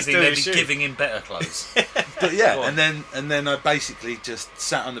anything, Steal they'd his be shoe. giving him better clothes. But yeah, Go on. and then I basically just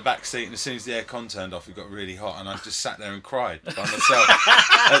sat on the back seat, and as soon as the aircon turned off, it got really hot, and I just sat there and cried by myself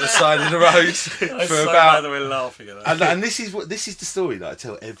at the side of the road for about. we're laughing at that. And this is the story that I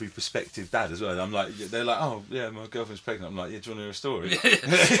tell every prospective dad as well. I'm like, they're like, oh yeah, my girlfriend's pregnant. I'm like, yeah, do you want to hear a story?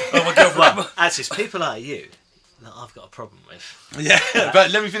 Oh my God! Well, actually, it's people like you that I've got a problem with. Yeah, but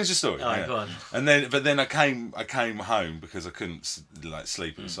let me finish the story. All right, yeah. go on. And then I came home because I couldn't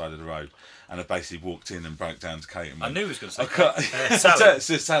sleep at the side of the road, and I basically walked in and broke down to Kate and I went, knew he was going to I say. can't, Sally.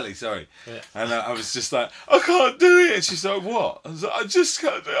 Sally, sorry. Yeah. And I was just like, I can't do it. And she's like, what? I was like, I just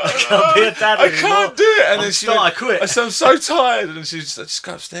can't do it. I can't be a dad I anymore. can't do it. And then I quit. I said, I'm so tired. And she was like, just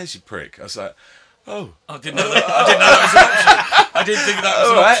go upstairs, you prick. I was like, oh. I didn't know that was an option. I didn't think that was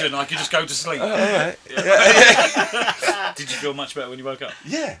an All right. option. I could just go to sleep. All right. Did you feel much better when you woke up?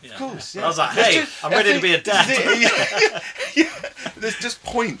 Yeah, of course. Yeah. I was like, hey, I'm ready to be a dad. Yeah. There's just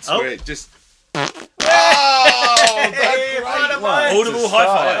points Oh. where it just. Oh, Hey, a right great away. one. Audible to high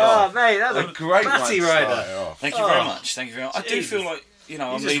start five. it off. Oh, mate, that was A a great one batty to start rider. it off. Thank you very Oh, much. Thank you very much. I do Jesus. feel like you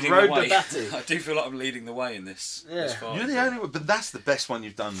know, I'm just leading the rode way. the batty. I do feel like I'm leading the way in this. Yeah. this fight. You're the only one, but that's the best one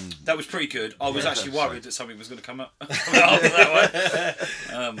you've done. That was pretty good. I was Yeah, actually that's worried that something was going to come up after that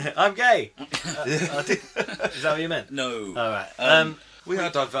one. I'm gay. Is that what you meant? No. All right. We are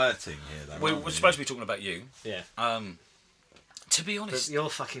diverting here, though. We're aren't we? supposed to be talking about you. Yeah. To be honest, You're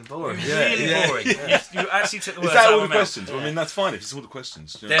fucking boring. really boring. You actually took the Is words that out all of the my mouth. questions? Well, I mean, that's fine if it's all the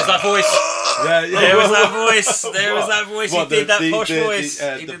questions. You know? There's that voice. Yeah, yeah. There was that voice. There was that voice. What, he did that the- posh the- voice.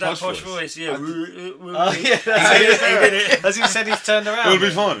 the, He the did that posh posh voice? voice. Yeah. Oh yeah, He did it. as you said, he's turned around. It'll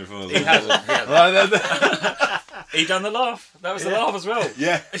be fine. If He hasn't. yeah. He done the laugh. That was the laugh as well.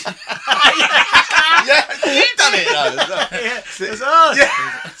 Yeah. Yeah, you've done it though. It's hard.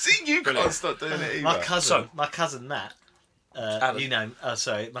 Yeah. See, you Brilliant. can't stop doing it either. My cousin Matt. Alan. You know,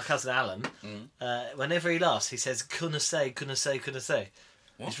 my cousin Alan. Whenever he laughs, he says "couldn't say."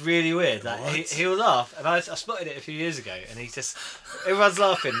 What? It's really weird. Like he'll laugh, and I spotted it a few years ago, and everyone's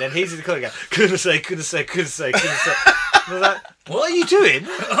laughing, then he's in the corner going couldn't say. And I was like, what are you doing?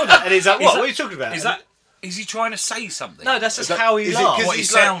 And he's like, what are you talking about? Is he trying to say something? No, that's just how he laughs. What he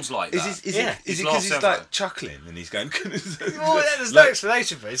sounds like that. Is Yeah. it His because laugh he's sounds like like- chuckling and he's going? Well, there's no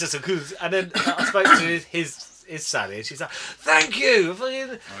explanation for it. It's just a good. And then I spoke to his Sally, and she's like, "Thank you."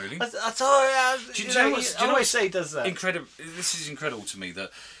 Really? I told you. Do you You know know, what's- do you I know always what's say he does that. Incredible. This is incredible to me that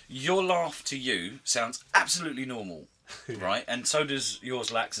your laugh to you sounds absolutely normal, right? And so does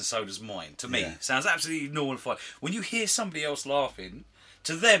yours, Lax, and so does mine. To me, Yeah. sounds absolutely normal and fine. When you hear somebody else laughing,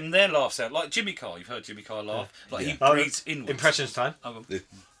 to them, their laugh sounds like Jimmy Carr. You've heard Jimmy Carr laugh, like he breathes inwards. Impressions time. Oh,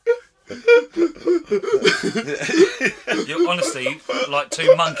 you're honestly like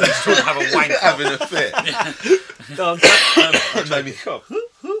two monkeys trying to have a wank. Having a fit. Go on. That made me cough.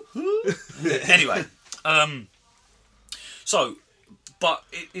 Anyway, so, but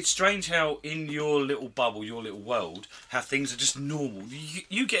it's strange how in your little bubble, your little world, how things are just normal.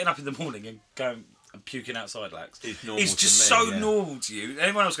 You getting up in the morning and going and puking outside, Lax, It's normal it's just to me, so yeah. normal to you.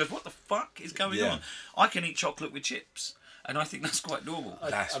 Anyone else goes, what the fuck is going Yeah. on? I can eat chocolate with chips, and I think that's quite normal.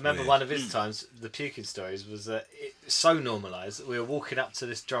 I remember one of his times, the puking stories, was it's so normalised that we were walking up to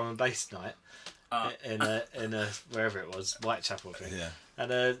this drum and bass night in a wherever it was, Whitechapel, I think. Yeah.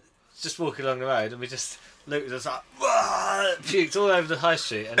 And just walking along the road, and we just looked at us like, "Wah!" Puked all over the high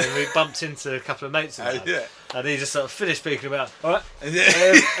street, and then we bumped into a couple of mates of ours. Yeah. And he just sort of finished speaking about, all right, Yeah.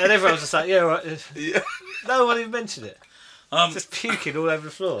 and everyone was just like, yeah, all right. Yeah. No one even mentioned it. Just puking all over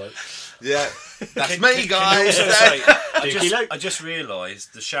the floor. Yeah. That's Can me, you guys. also say, Luke. I just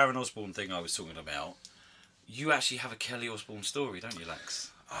realised the Sharon Osbourne thing I was talking about. You actually have a Kelly Osbourne story, don't you, Lax?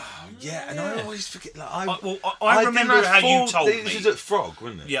 Yeah, and I always forget. Like, I remember how you told me. This was at Frog,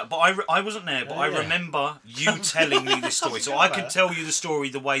 wasn't it? Yeah, but I wasn't there, but I yeah. remember you telling me this story. So I can tell you the story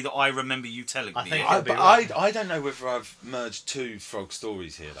the way that I remember you telling me. think it. it'll be I don't know whether I've merged two Frog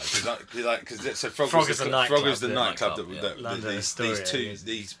stories here though, because so Frog Frog was is the the nightclub, Frog is the yeah. nightclub Nightclub, that London these Astoria,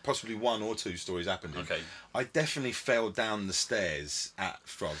 these possibly one or two stories happened in. Okay. I definitely fell down the stairs at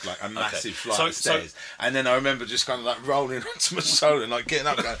Frog, like a massive flight So- of stairs, and then I remember just kind of like rolling onto my shoulder and like getting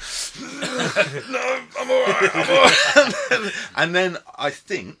up and going, no, I'm alright. And then I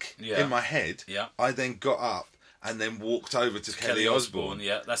think Yeah. in my head, Yeah. I then got up and then walked over to Kelly Osbourne.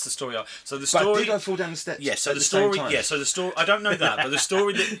 Yeah, that's the story. So the But story. did I fall down the steps? Yeah, so at the same story. time? Yeah, so the story. I don't know that, but the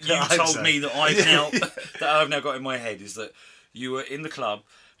story that you I hope told so. me that I've now got in my head is that you were in the club.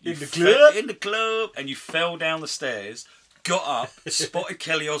 In the club? And you fell down the stairs. Got up, spotted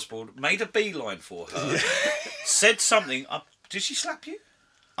Kelly Osbourne, made a beeline for her, said something. Did she slap you?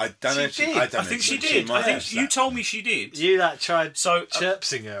 I don't know. She did. I think she but did. might I think have you slapped told me she did. You tried So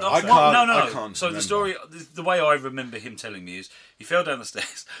chirping her. No, I or can't- no. I can't So the remember. story, the way I remember him telling me is, he fell down the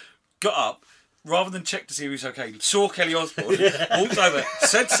stairs, got up, rather than check to see if he was okay, saw Kelly Osbourne, walked over,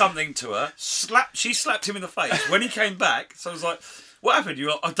 said something to her, she slapped him in the face. When he came back, so I was like, what happened? You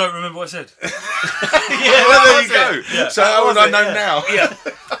were like, I don't remember what I said. Well, there you go. Yeah. So how would I know now?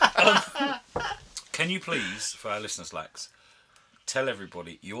 Yeah. Can you please, for our listeners, Lax, tell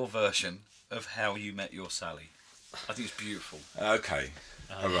everybody your version of how you met your Sally? I think it's beautiful. Okay.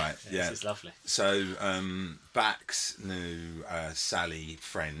 All right. Yeah. This is lovely. So Bax knew Sally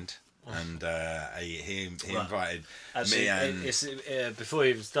friend, and he invited Actually, me and it's, before we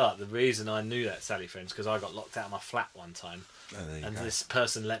even start, the reason I knew that Sally friends because I got locked out of my flat one time, there you and go. this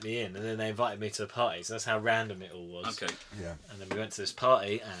person let me in, and then they invited me to a party. So that's how random it all was. Okay. Yeah. And then we went to this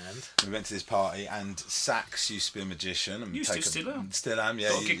party, and We went to this party, and Sax used to be a magician. And Used to, still am. Still am, yeah.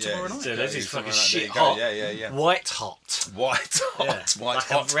 Got a gig tomorrow night. Still is, he's fucking something shit like that. There you hot. go. Yeah, yeah, yeah. white hot. White hot, Yeah. white like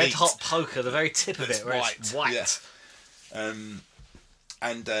hot, a red heat. hot poker, the very tip of It's it, where it's white. Yeah.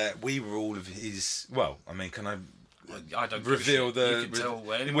 And we were all of his. Well, I mean, can I I don't reveal give a shit. You can tell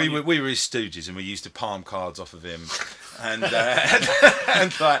we were his stooges, and we used to palm cards off of him, and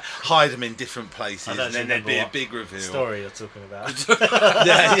and like hide them in different places, and then there'd be a big reveal. Story you're talking about?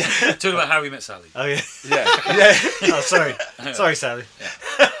 Yeah. Talking about how we met Sally. Oh yeah. Yeah. Oh sorry, Sally.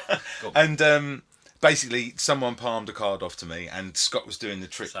 And basically, someone palmed a card off to me, and Scott was doing the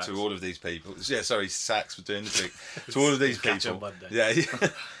trick Sax. to all of these people. Yeah, sorry, Sax was doing the trick to all of these Catch people. on Monday. Yeah.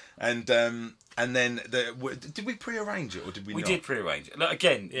 And then did we pre-arrange it or did we? We not? did pre-arrange it. Look,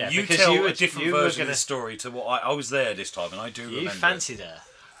 again, Yeah, you because tell you were- a different you were version of gonna- the story to what I was there this time, and I do remember. You fancied her.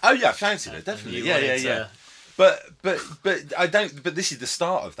 Oh yeah, I fancied it definitely. You Yeah. wanted to- But I don't. But this is the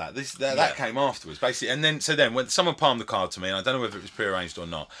start of that. That came afterwards, basically. And then when someone palmed the card to me, and I don't know whether it was prearranged or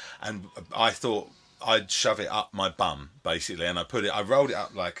not, and I thought I'd shove it up my bum, basically, and I rolled it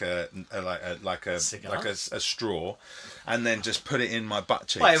up like a Cigar? straw, and then just put it in my butt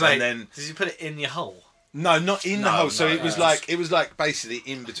cheeks. Wait. And then Did you put it in your hole? no, not in the hole. So no, it was no. like basically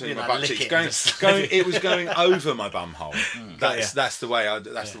in between You my know, butt lick cheeks, it going. and just- It was going over my bum hole. That's the way I would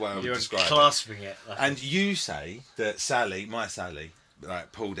You're describe it. clasping it. Like And you say that my Sally,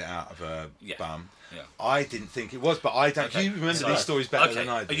 like pulled it out of her bum. Yeah. I didn't think it was, but I don't. Okay. You remember So- these stories better than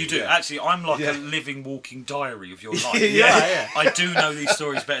I do. You do. Yeah. Actually, I'm like Yeah. a living, walking diary of your life. Yeah. I do know these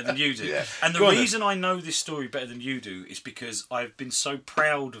stories better than you do. Yeah. And the Go on then. reason I know this story better than you do is because I've been so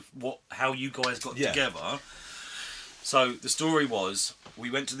proud of how you guys got Yeah. together. So the story was, we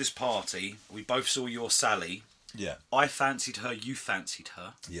went to this party. We both saw your Sally. Yeah. I fancied her. You fancied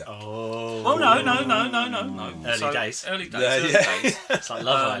her. Yeah. oh. Oh no! Early days. Early days. Yeah, early yeah. days. It's like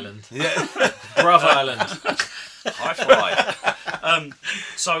Love Island. Yeah. Bravo Island. High five.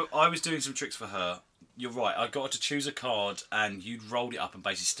 So I was doing some tricks for her. You're right. I got her to choose a card, and you'd rolled it up and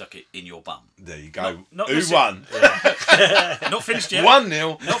basically stuck it in your bum. There you go. Not Who necessar- won? Not finished yet.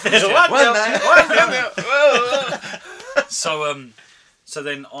 1-0. Not finished yet. 1-0. So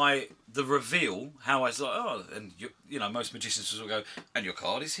then the reveal, how I was like, oh, and you know, most magicians will go, and your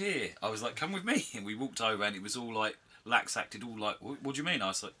card is here. I was like, come with me, and we walked over, and it was all like Lax acted all like, what do you mean? I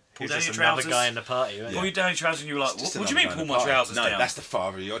was like, pull He's down just your another trousers. guy in the party. Isn't Pull he? you down your trousers, and you were like, Just what do you mean? another Pull guy my in the trousers party. down. No, that's the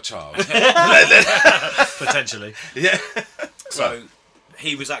father of your child. Potentially. Yeah. So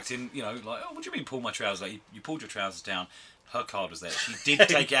he was acting, you know, like, oh, what do you mean pull my trousers? Like, you pulled your trousers down. Her card was there. She did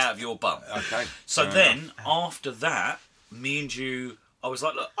take it out of your bum. Okay. So fair then, enough. after that, me and you, I was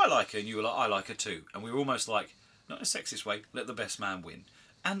like, look, I like her. And you were like, I like her too. And we were almost like, not in a sexist way, let the best man win.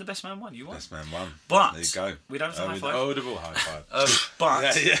 And the best man won. You won. Best man won. But there you go. we don't have to high five. Audible high five.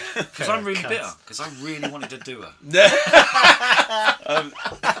 But Yeah. because I'm really bitter, because I really wanted to do her.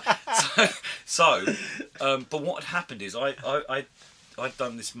 But what had happened is I'd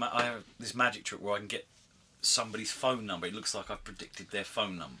done this. I have this magic trick where I can get somebody's phone number. It looks like I've predicted their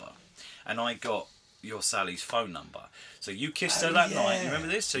phone number, and I got your Sally's phone number. So you kissed her that night. You remember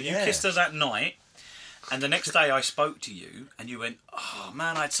this? So you kissed her that night. And the next day I spoke to you and you went, oh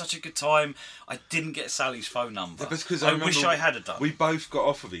man, I had such a good time. I didn't get Sally's phone number. That's because I remember wish I had done. We both got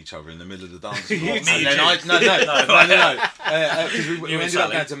off of each other in the middle of the dance floor. Me and and then you. No. Because we You and ended up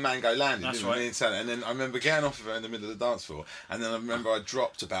Sally. going to Mango Landing, That's didn't we? right. Me and Sally. And then I remember getting off of her in the middle of the dance floor. And then I remember I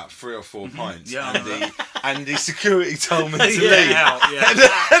dropped about 3 or 4 pints. Yeah, I and the security told me to Yeah, leave. yeah.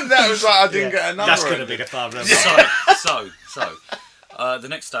 And that was like, I didn't get a number. That's or going to be anything. the father of So, the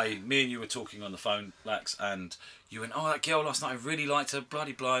next day, me and you were talking on the phone, Lax, and you went, oh, that girl last night, I really liked her,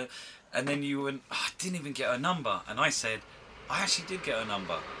 bloody blah. And then you went, oh, I didn't even get her number. And I said, I actually did get her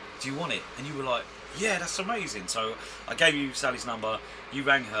number. Do you want it? And you were like, yeah, that's amazing. So I gave you Sally's number, you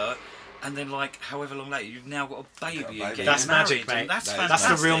rang her, and then, like, however long later, you've now got a baby baby. again. That's You're married, magic, and mate. That's That's fantastic.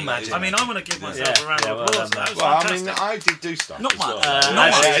 That's the real magic. I mean, I want to give myself a round of well applause. done, That was Well, I fantastic. mean, I did do stuff. Not as much. well. Not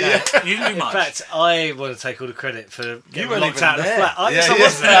much. actually, You didn't do In much. fact, I want to take all the credit for getting weren't locked even out of the there. flat. Yeah, Yes, I yeah.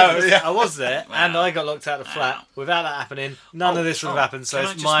 was there. No, yeah. I was there, and Wow. I got locked out of the flat. Without that happening, none of this would have happened. So can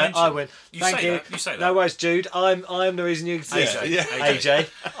I it's just mention- I went. you Thank say you. that, you say that. No worries, Jude. I'm the reason you exist. AJ. Yeah. AJ.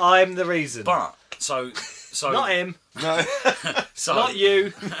 I'm the reason. But, so Not him. No. so, Not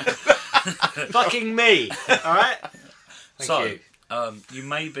you. Fucking me. All right. Thank you. You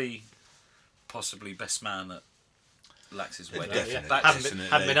may be possibly best man at Lax's wedding. Definitely. That-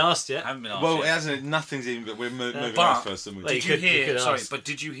 Haven't been asked yet. haven't been asked Well, it yet. hasn't. Nothing's even. But we're moving But- on first, and we. Well, Did you you could- you hear? could Sorry, ask. but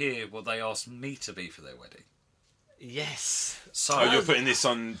did you hear what they asked me to be for their wedding? Yes. So Oh, you're putting this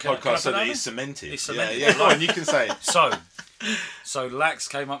on Can I podcast put so that that in? it's cemented. It's cemented. Yeah, go on, you can say it. So Lax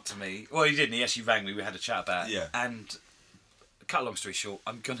came up to me. Well, he didn't. He actually rang me. We had a chat about it. Yeah. And cut a long story short,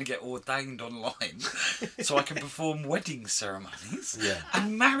 I'm going to get ordained online so I can perform wedding ceremonies Yeah.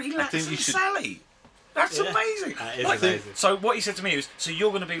 and marry Lax think you and should- Sally. That's amazing. That is Like, amazing. so what he said to me was, so you're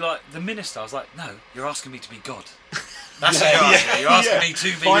going to be like the minister? I was like, no, you're asking me to be God. That's Yeah, what you're asking me to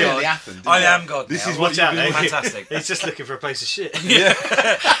be Finally God. happened, didn't I it? am God This now. is what Watch out, you've been mate. Fantastic. He's just looking for a place of shit.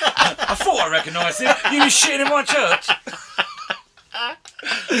 I thought I recognised him. You were shitting in my church.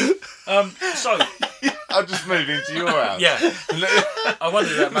 So I'll just move into your house. yeah, I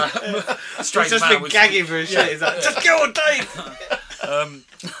wondered that man. Strange He's just man been was gagging for his shit. He's like, just go on, Dave.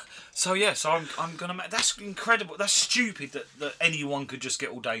 So yeah, so I'm gonna. That's incredible. That's stupid that anyone could just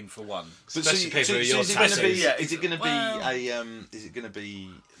get ordained for one. But Especially people with your is it going to be? tattoos. Yeah, is it going to be Well- Is it going to be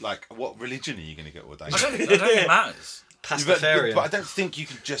like what religion are you going to get ordained? I don't think it matters. Pastafarian. But I don't think you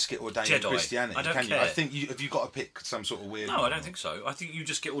can just get ordained in Jedi. Christianity, I don't can you? care. I think have you got to pick some sort of weird. No, I don't think so. I think you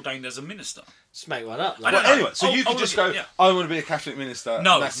just get ordained as a minister. Just make one up. I Like, don't Well, know. anyway, so you I'll could just look go. at- yeah. I want to be a Catholic minister.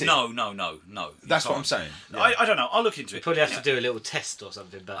 No, and that's it. no. That's what can't. I'm saying. Yeah. I don't know. I'll look into it. probably have to do a little test or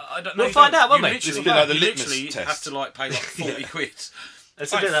something, but I don't know. we'll find out, won't You we? literally- This will be like the you litmus literally test. have to like pay like 40 quid.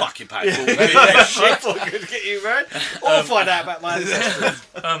 It's I a bit don't like, fucking pay 40 quid. Yeah, shit. I thought it could get you right. Or find out about my ancestors.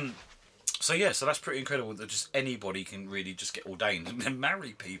 So yeah, so that's pretty incredible that just anybody can really just get ordained and then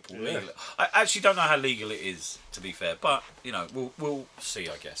marry people. Yeah. Legally. I actually don't know how legal it is, to be fair, but you know we'll see,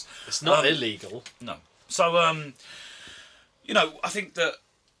 I guess. It's not illegal. No. So you know, I think that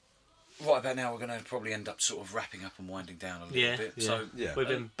right about now we're going to probably end up sort of wrapping up and winding down a little Yeah, bit. yeah. So Yeah. We've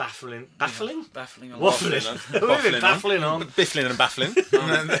been baffling baffling on Waffling. We've been baffling on. Biffling and baffling.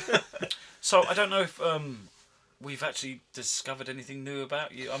 So I don't know if we've actually discovered anything new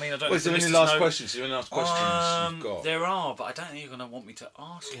about you. I mean, I don't know. Well, is if there the any listeners last know- questions? Is there any last questions you've got? There are, but I don't think you're going to want me to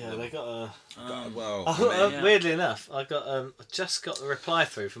ask Yeah, them. they got a. Well, Yeah. Weirdly enough, I just got the reply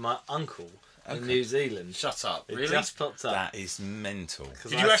through from my uncle in New Zealand. Shut up! It Really? just popped up. that is mental.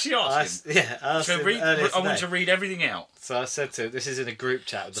 'Cause Did you actually ask him? Yeah, I asked So him read, earlier I want today. to read everything out. So I said to him, this is in a group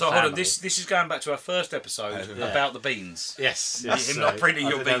chat with the So family. hold on, this is going back to our first episode Yeah. about the beans. Yes, Yeah, him not printing I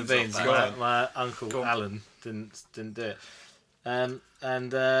your didn't have beans off, My, man. my uncle Go on. Alan didn't do it. And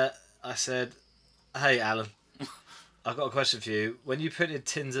I said, "Hey Alan, I've got a question for you. When you printed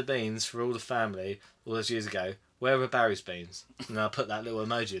tins of beans for all the family all those years ago, where were Barry's beans?" And I put that little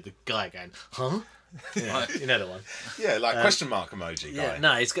emoji of the guy going, "Huh?" Yeah, you know the one. Yeah, like question mark emoji guy. Yeah,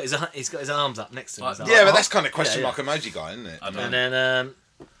 no, he's got his arms up next to him. He's like, Yeah, but "Huh?" that's kind of question Yeah, mark emoji guy, isn't it? I don't And know. then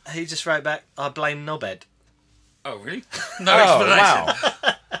he just wrote back, "I blame Knobhead." Oh really? No Oh explanation.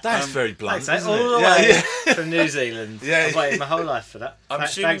 wow, that's very blunt, Thanks, isn't mate. All it? the way from New Zealand. Yeah, I've waited my whole life for that. I'm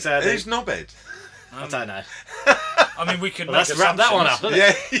Thanks, assuming- Andy. Who's Knobhead? I don't know. I mean, we can Well, make let's wrap that one up.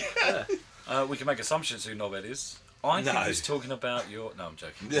 assumptions. Isn't it? Yeah, We can make assumptions who Knobhead is. I think No. he's talking about your. No, I'm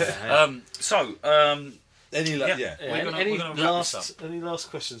joking. yeah. So, Any yeah. yeah. Yeah, We're gonna- any we're gonna wrap this last any last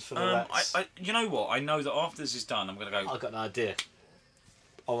questions for the Lax? I, you know what? I know that after this is done, I'm gonna go. I've got an idea.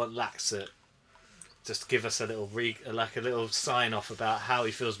 I want Lax to just give us a little a little sign off about how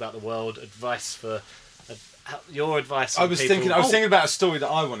he feels about the world. Advice for your advice. I on was people. thinking about a story that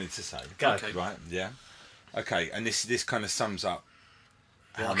I wanted to say. Go. Okay. Right? Yeah. Okay, and this kind of sums up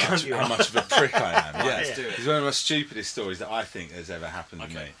how Yeah, much you how are. much of a prick I am. Yeah, let's do it. It's one of the most stupidest stories that I think has ever happened to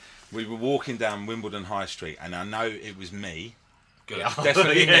Okay. me. We were walking down Wimbledon High Street, and I know it was me. Good. Yeah.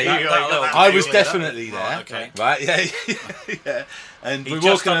 Definitely Yeah, me. you got I was Yeah. definitely there. Right, okay. Right? Yeah. Yeah. And He we were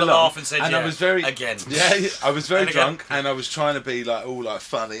just walking done the along, laugh and said, I yeah, was very again. Yeah, I was very And again. drunk, and I was trying to be like all like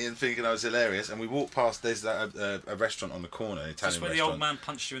funny and thinking I was hilarious. And we walked past. There's a restaurant on the corner, an Italian That's where the restaurant. old man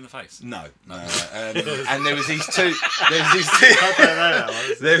punched you in the face. No. And there was these two. There was these two. I don't know that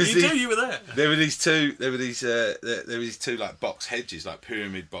one. There was You these. do. You were there. There were these two. There were these two like box hedges, like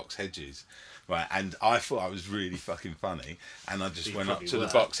pyramid box hedges, right? And I thought I was really fucking funny, and I just You went up probably to were.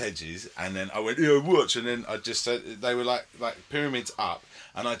 the box hedges, and then I went, "Yeah, watch," and then I just said they were like pyramids up,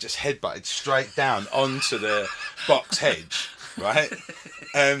 and I just headbutted straight down onto the box hedge, right?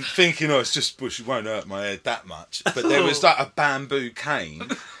 Thinking, oh, it's just bush, it won't hurt my head that much, but there was like a bamboo cane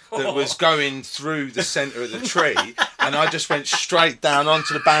that was going through the centre of the tree, and I just went straight down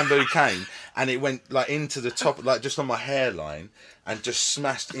onto the bamboo cane, and it went like into the top, like just on my hairline, and just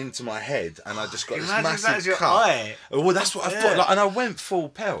smashed into my head, and I just got this Imagine massive that as your cut. eye. Oh, well, that's what I Yeah. thought, like, and I went full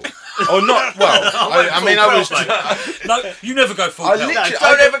pelt, or not? Well, I mean, I was. No, you never go full I pelt. literally,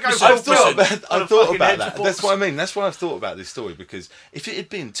 don't ever go full I've thought pelt about, on a I've thought fucking about hedge that. box. That's what I mean. That's why I've thought about this story, because if it had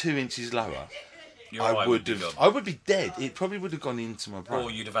been 2 inches lower, Your I eye would be have. gone. I would be dead. It probably would have gone into my brain.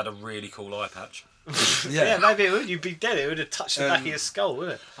 Or you'd have had a really cool eye patch. Yeah, maybe it would. You'd be dead. It would have touched the back of your skull,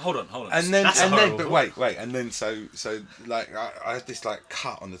 wouldn't it? Hold on. And then, That's and then, horrible. but wait, and then so like I had this like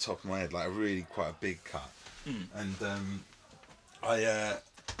cut on the top of my head, like a really quite a big cut, and I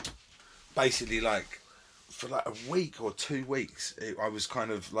basically like for like a week or 2 weeks, I was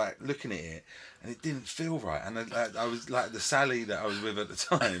kind of like looking at it, and it didn't feel right. And I was like, the Sally that I was with at the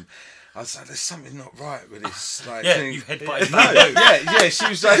time, I was like, there's something not right with this. Like, Yeah, thing. you headbutted No, bamboo. yeah, she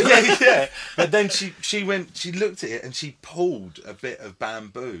was like, yeah. But then she looked at it and she pulled a bit of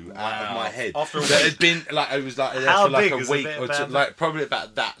bamboo out of my head. After a that week. had been like, it was like there How for like big a is a week bit or of two, bamboo? like probably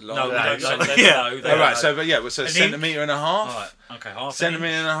about that long. No, we don't so- know. yeah. All right, so but yeah, so a An centimetre and a half. All right, okay, half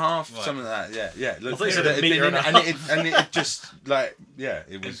Centimetre and a half, Right. something like that. Yeah. Look, thought you said it a had metre been and a in- and it had just like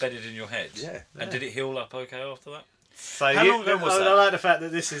it was. embedded in your head. Yeah. And did it heal up okay after that? So How long ago was I that? like the fact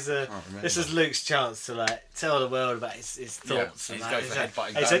that this is remember. Luke's chance to like tell the world about his thoughts. he's and going that. for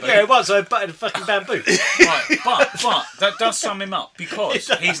headbutting He said, bamboo. "Yeah, once I butted a fucking bamboo." Right, but that does sum him up because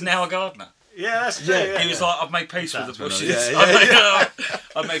he's now a gardener. Yeah, that's true. Yeah. He was like, I've made peace with the That's bushes. what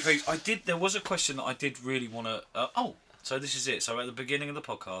I've made peace. There was a question that I did really want to. So this is it. So at the beginning of the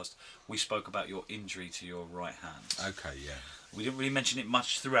podcast, we spoke about your injury to your right hand. Okay, yeah. We didn't really mention it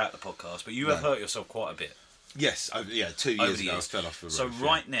much throughout the podcast, but you have hurt yourself quite a bit. Yes, 2 Over years the ago I years. fell off the roof. So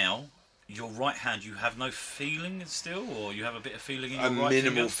right now, your right hand, you have no feeling still, or you have a bit of feeling in your a right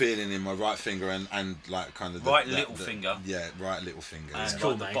minimal finger? feeling in my right finger and like kind of Right little finger. Yeah, right little finger. And yeah. Cool,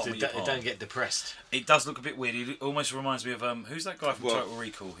 Like the mate. bottom So of your don't palm. get depressed. It does look a bit weird. It almost reminds me of who's that guy from Well- Total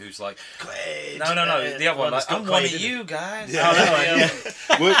Recall? Who's like, Quaid. no, the other one. Like, that's got I'm one Quaid of in it. you guys. Yeah. Oh, that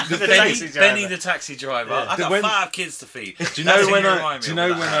one, Well, the Benny, taxi driver. Benny the taxi driver. Yeah. I got When- 5 kids to feed. Do you know when I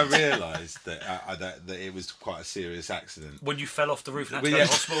realised realised that it was quite a serious accident? when you fell off the roof and had to Well, go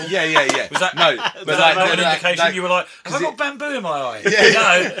to hospital? yeah. Was that no? Was But that like, an indication like, you were like, have I 'cause got bamboo in my eye? Yeah.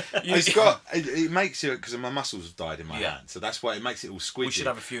 No, you, It's got it makes you because my muscles have died in my Yeah. hand, so that's why it makes it all squidgy. We should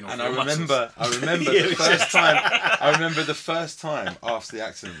have a funeral And for I your remember Yeah, the we first time. I remember the first time after the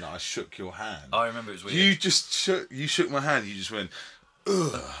accident that I shook your hand. I remember it was weird. You just shook my hand. You just went, it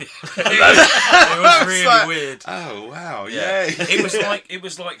was really like- weird. oh wow, Yeah. yeah. It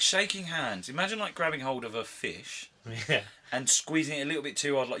was like shaking hands. Imagine like grabbing hold of a fish Yeah. and squeezing it a little bit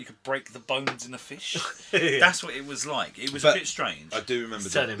too hard, like you could break the bones in a fish. Yeah. That's what it was like. It was a But bit strange. I do remember.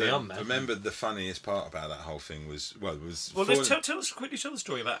 It's turning me on, man. Remember the funniest part about that whole thing was Well, falling- let's tell us quickly. Tell the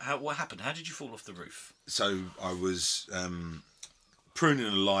story about what happened. How did you fall off the roof? So I was pruning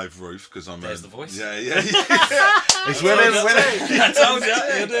a live roof because I'm. There's the voice. Yeah. It's when I told you,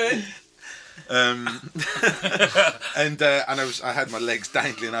 you'll do it. and I had my legs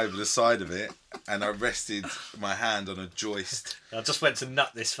dangling over the side of it, and I rested my hand on a joist. I just went to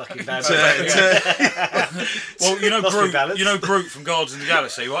nut this fucking bamboo. Well, you know Lost my Groot. balance. You know Groot from Guardians of the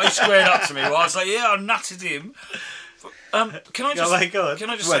Galaxy. Right? He squared up to me. Well, I was like, "Yeah, I nutted him." Can I just? Oh my God. Can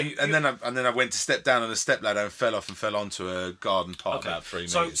I just Well, say? and then I went to step down on a step ladder and fell off and fell onto a garden path about 3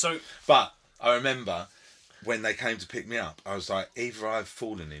 meters. So But I remember when they came to pick me up, I was like, either I've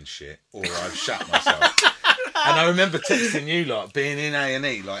fallen in shit or I've shat myself. And I remember texting you, like, being in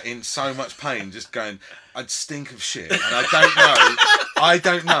A&E, like, in so much pain, just going, I'd stink of shit. And I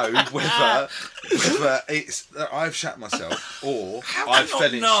don't know whether it's that I've shat myself or I do you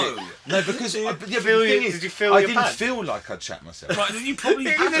fell in not shit. know? No, because Did you but feel the thing your- is, did you feel I your didn't pants? feel like I'd shat myself. right, then you probably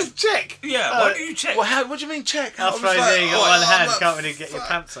You had just check. Yeah, why don't you check? Well, what do you mean check? I suppose you got one hand, can't really get your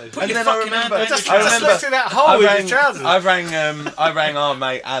pants open. Put And your then I fucking hand remember, down Just your I trousers. remember, looked in that hole with your trousers. I rang our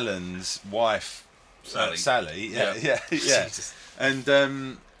mate Alan's wife, Sally. Yeah. Jesus.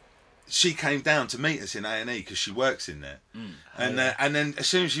 And she came down to meet us in A&E because she works in there. And then as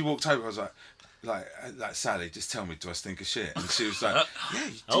soon as she walked over, I was like Sally, just tell me, do I stink of shit? And she was like, yeah.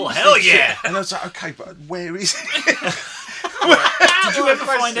 You do Oh, stink hell of shit." yeah. And I was like, okay, but where is it? Did you ever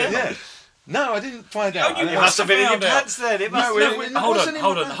find out? Yeah. No, I didn't find out. you It must have been in your found out. pants then. It must No, have it- been. Hold wasn't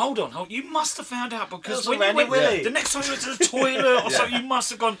on. in my You must have found out because It was when you Randy went Willie. the next time you went to the toilet or something, you must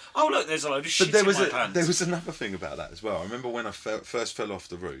have gone, oh look, there's a load of shit But there in my pants. there was another thing about that as well. I remember when I first fell off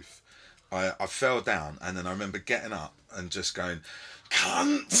the roof, I fell down, and then I remember getting up and just going,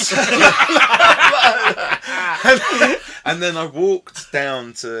 "Cunts!" and then I walked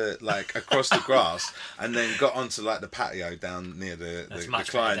down to like across the grass, and then got onto like the patio down near the much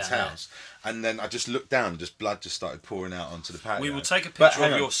client's better down house. And then I just looked down, and just blood just started pouring out onto the patio. We will take a But picture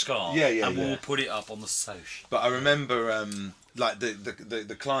hang of on. your scar and we'll put it up on the social. But I remember, like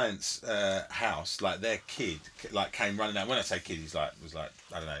the client's house, like their kid, like came running out. When I say kid, was like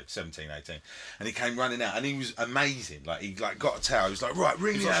I don't know, 17, 18, and he came running out, and he was amazing. Like he like got a towel. He was like, right,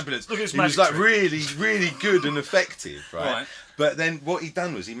 ring the ambulance. look at this he was magic like trick. really good and effective, right? Right. But then what he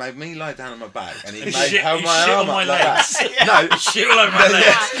done was he made me lie down on my back, and he He made shit- held he my shit arm on my up like legs. that. No, Shit all over my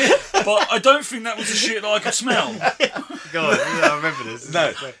legs. But I don't think that was the shit that I could smell. Go on. I remember this.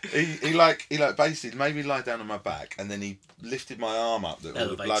 No, he basically made me lie down on my back, and then he lifted my arm up that all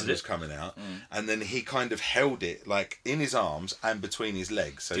the blood was coming out, and then he kind of held it like in his arms and between his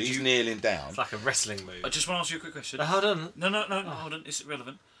legs, so he's kneeling down. It's like a wrestling move. I just want to ask you a quick question. Hold on. No, hold on. It's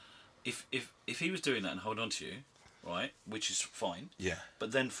irrelevant. If he was doing that and holding on to you, right, which is fine. Yeah.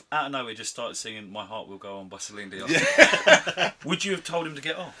 But then out of nowhere, just started singing "My Heart Will Go On" by Celine Dion. Yeah. Would you have told him to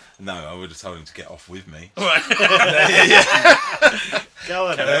get off? No, I would have told him to get off with me. All right. Go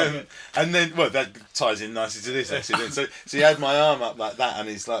on. And then, well, that ties in nicely to this actually. So he had my arm up like that, and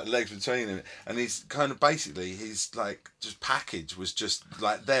his like legs between him, and he's kind of basically his like just package was just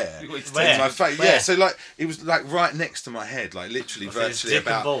like there in my face. Where? Yeah, so like it was like right next to my head, like literally virtually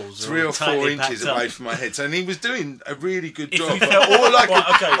about 3 or 4 inches away from my head. So and he was doing a really good job. All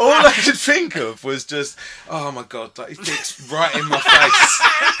I could think of was just, oh my god, like his dick's right in my face.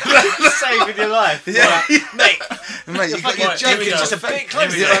 Saving your life. Yeah, Mate, you got your joke. It's just a bit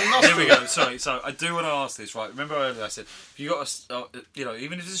close. Here we go. Sorry, so I do want to ask this, right? Remember earlier I said, if you got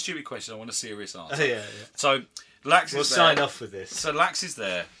even if it's a stupid question, I want a serious answer. Yeah. So Lax We'll is there. sign off with this. So Lax is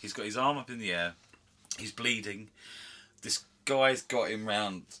there. He's got his arm up in the air. He's bleeding. This guy's got him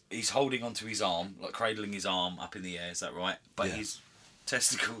round. He's holding onto his arm, like cradling his arm up in the air. Is that right? But his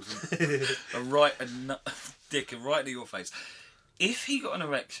testicles are right and dick are right to your face. If he got an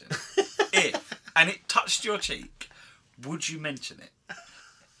erection, and it touched your cheek, would you mention it?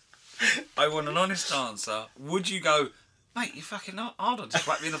 I want an honest answer. Would you go, mate, you fucking hard on, just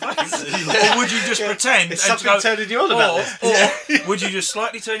whack me in the face? Or would you just pretend It's and something go, turning you on about this. or would you just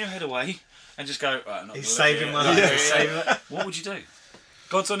slightly turn your head away and just go, right, I'm not He's gonna saving look my at it. life. He's saving it. What would you do?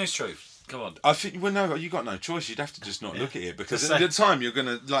 God's honest truth. Come on. I think, well, no, you got no choice. You'd have to just not look at it because Just at say- the time you're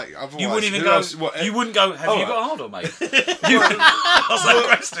gonna like. Otherwise, You wouldn't even who go. else- what- You wouldn't go. Have Oh, you right. got a hard on, mate? That's that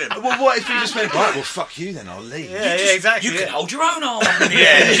question. Well, what if you just went right? Well, fuck you then. I'll leave. Yeah, exactly. You can hold your own arm.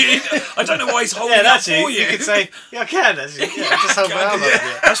 I don't know why he's holding Yeah, it up that's for it. you. You could say, yeah, I can. Actually. Yeah, just hold my arm up.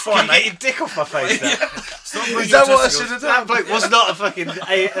 Yeah. That's fine, Can you get mate. your dick off my face now? Stop Is bringing that what I testicles. should have That done? bloke was not a fucking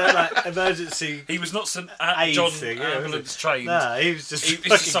like, emergency. He was not some AIDS John thing, yeah, ambulance trained. Nah, he was just He was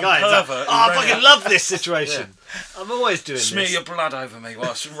fucking just some guy. He's like, pervert oh, who I ran fucking out." love this situation. I'm always doing Smear this. your blood over me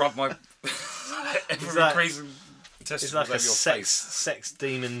whilst you rub my ever like- increasing It's testicles like over a your sex face. sex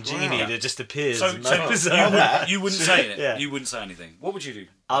demon genie Right. that just appears. So, and so knows. you wouldn't say it. Yeah. You wouldn't say anything. What would you do?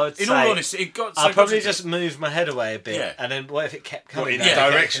 I would In say, all honesty, it got. So I'd probably got to- just move my head away a bit, Yeah. and then what if it kept coming? in back?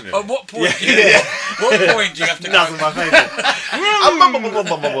 the direction of At it? what point? Yeah. What point do you have to Nothing go? my favourite.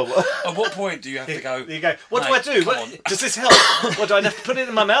 At what point do you have to go? You go, what Mate, do I do? come What, on. does this help? What, do I have to put it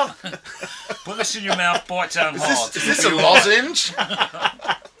in my mouth? Put this in your mouth, bite down hard. Is this a lozenge?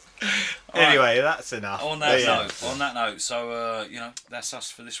 Anyway, that's enough. On that But note, so that's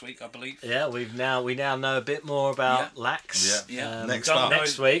us for this week, I believe. yeah, we now know a bit more about Lax. Yeah. Next Don't up. know-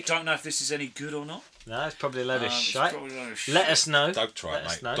 Next week. Don't know if this is any good or not. No, it's probably a load of It's shite. probably a load of Let shit. us know. Dog tripe, Let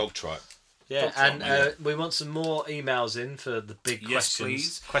us mate. know. Dog tripe. Yeah, Dog and tripe, we want some more emails in for the big Yes, questions.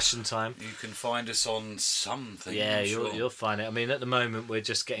 please. Question time. You can find us on something. Yeah, I'm sure. you'll find it. I mean, at the moment we're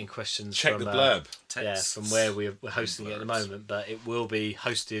just getting questions Check from the blurb. yeah, Texts. from where we're hosting it at the Blurbs. moment, but it will be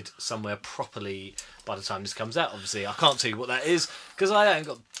hosted somewhere properly by the time this comes out. Obviously, I can't tell you what that is because I ain't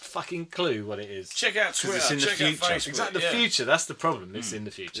got a fucking clue what it is. Check out Twitter. it's in the check future. out Facebook. Exactly, the yeah. future. That's the problem. It's in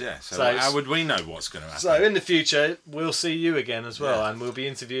the future. Yeah. So how would we know what's going to happen? So in the future, we'll see you again as well, and we'll be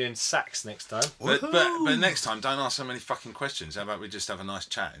interviewing Sax next time. But next time, don't ask so many fucking questions. How about we just have a nice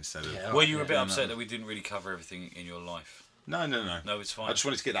chat instead of? Yeah. Were you a bit No, upset no. that we didn't really cover everything in your life? No. No, it's fine. I just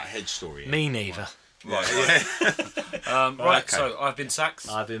wanted to get that head story in. Me neither. Right. Yeah. Right. okay. So I've been Sax,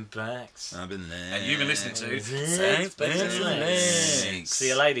 I've been Bax. I've been there. and you've been listening to Sax, Bax, Lax. See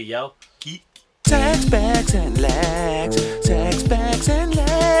you later, yo. Sex, Bax, and Lax. Sex, Bax, and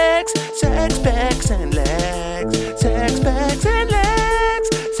Lax. Sex, Bax, and Lax. Sex, Bax, and Lax.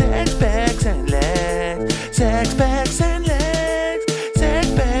 Sex, Bax, and Lax. Sex, Bax, and Lax. Sex,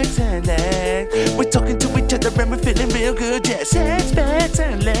 Bax, and Lax. We're talking to each other and we're feeling real good, yeah. Sex, Bax,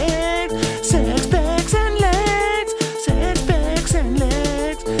 and Lax. Sex, Bax, and Lax. Sex, Bax, and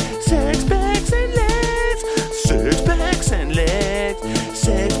Lax. Sex, Bax, and Lax. Sex, Bax, and Lax.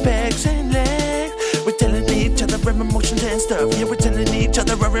 Sex, Bax, and Lax. We're telling each other our emotions and stuff. Yeah, we're telling each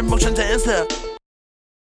other our emotions and stuff.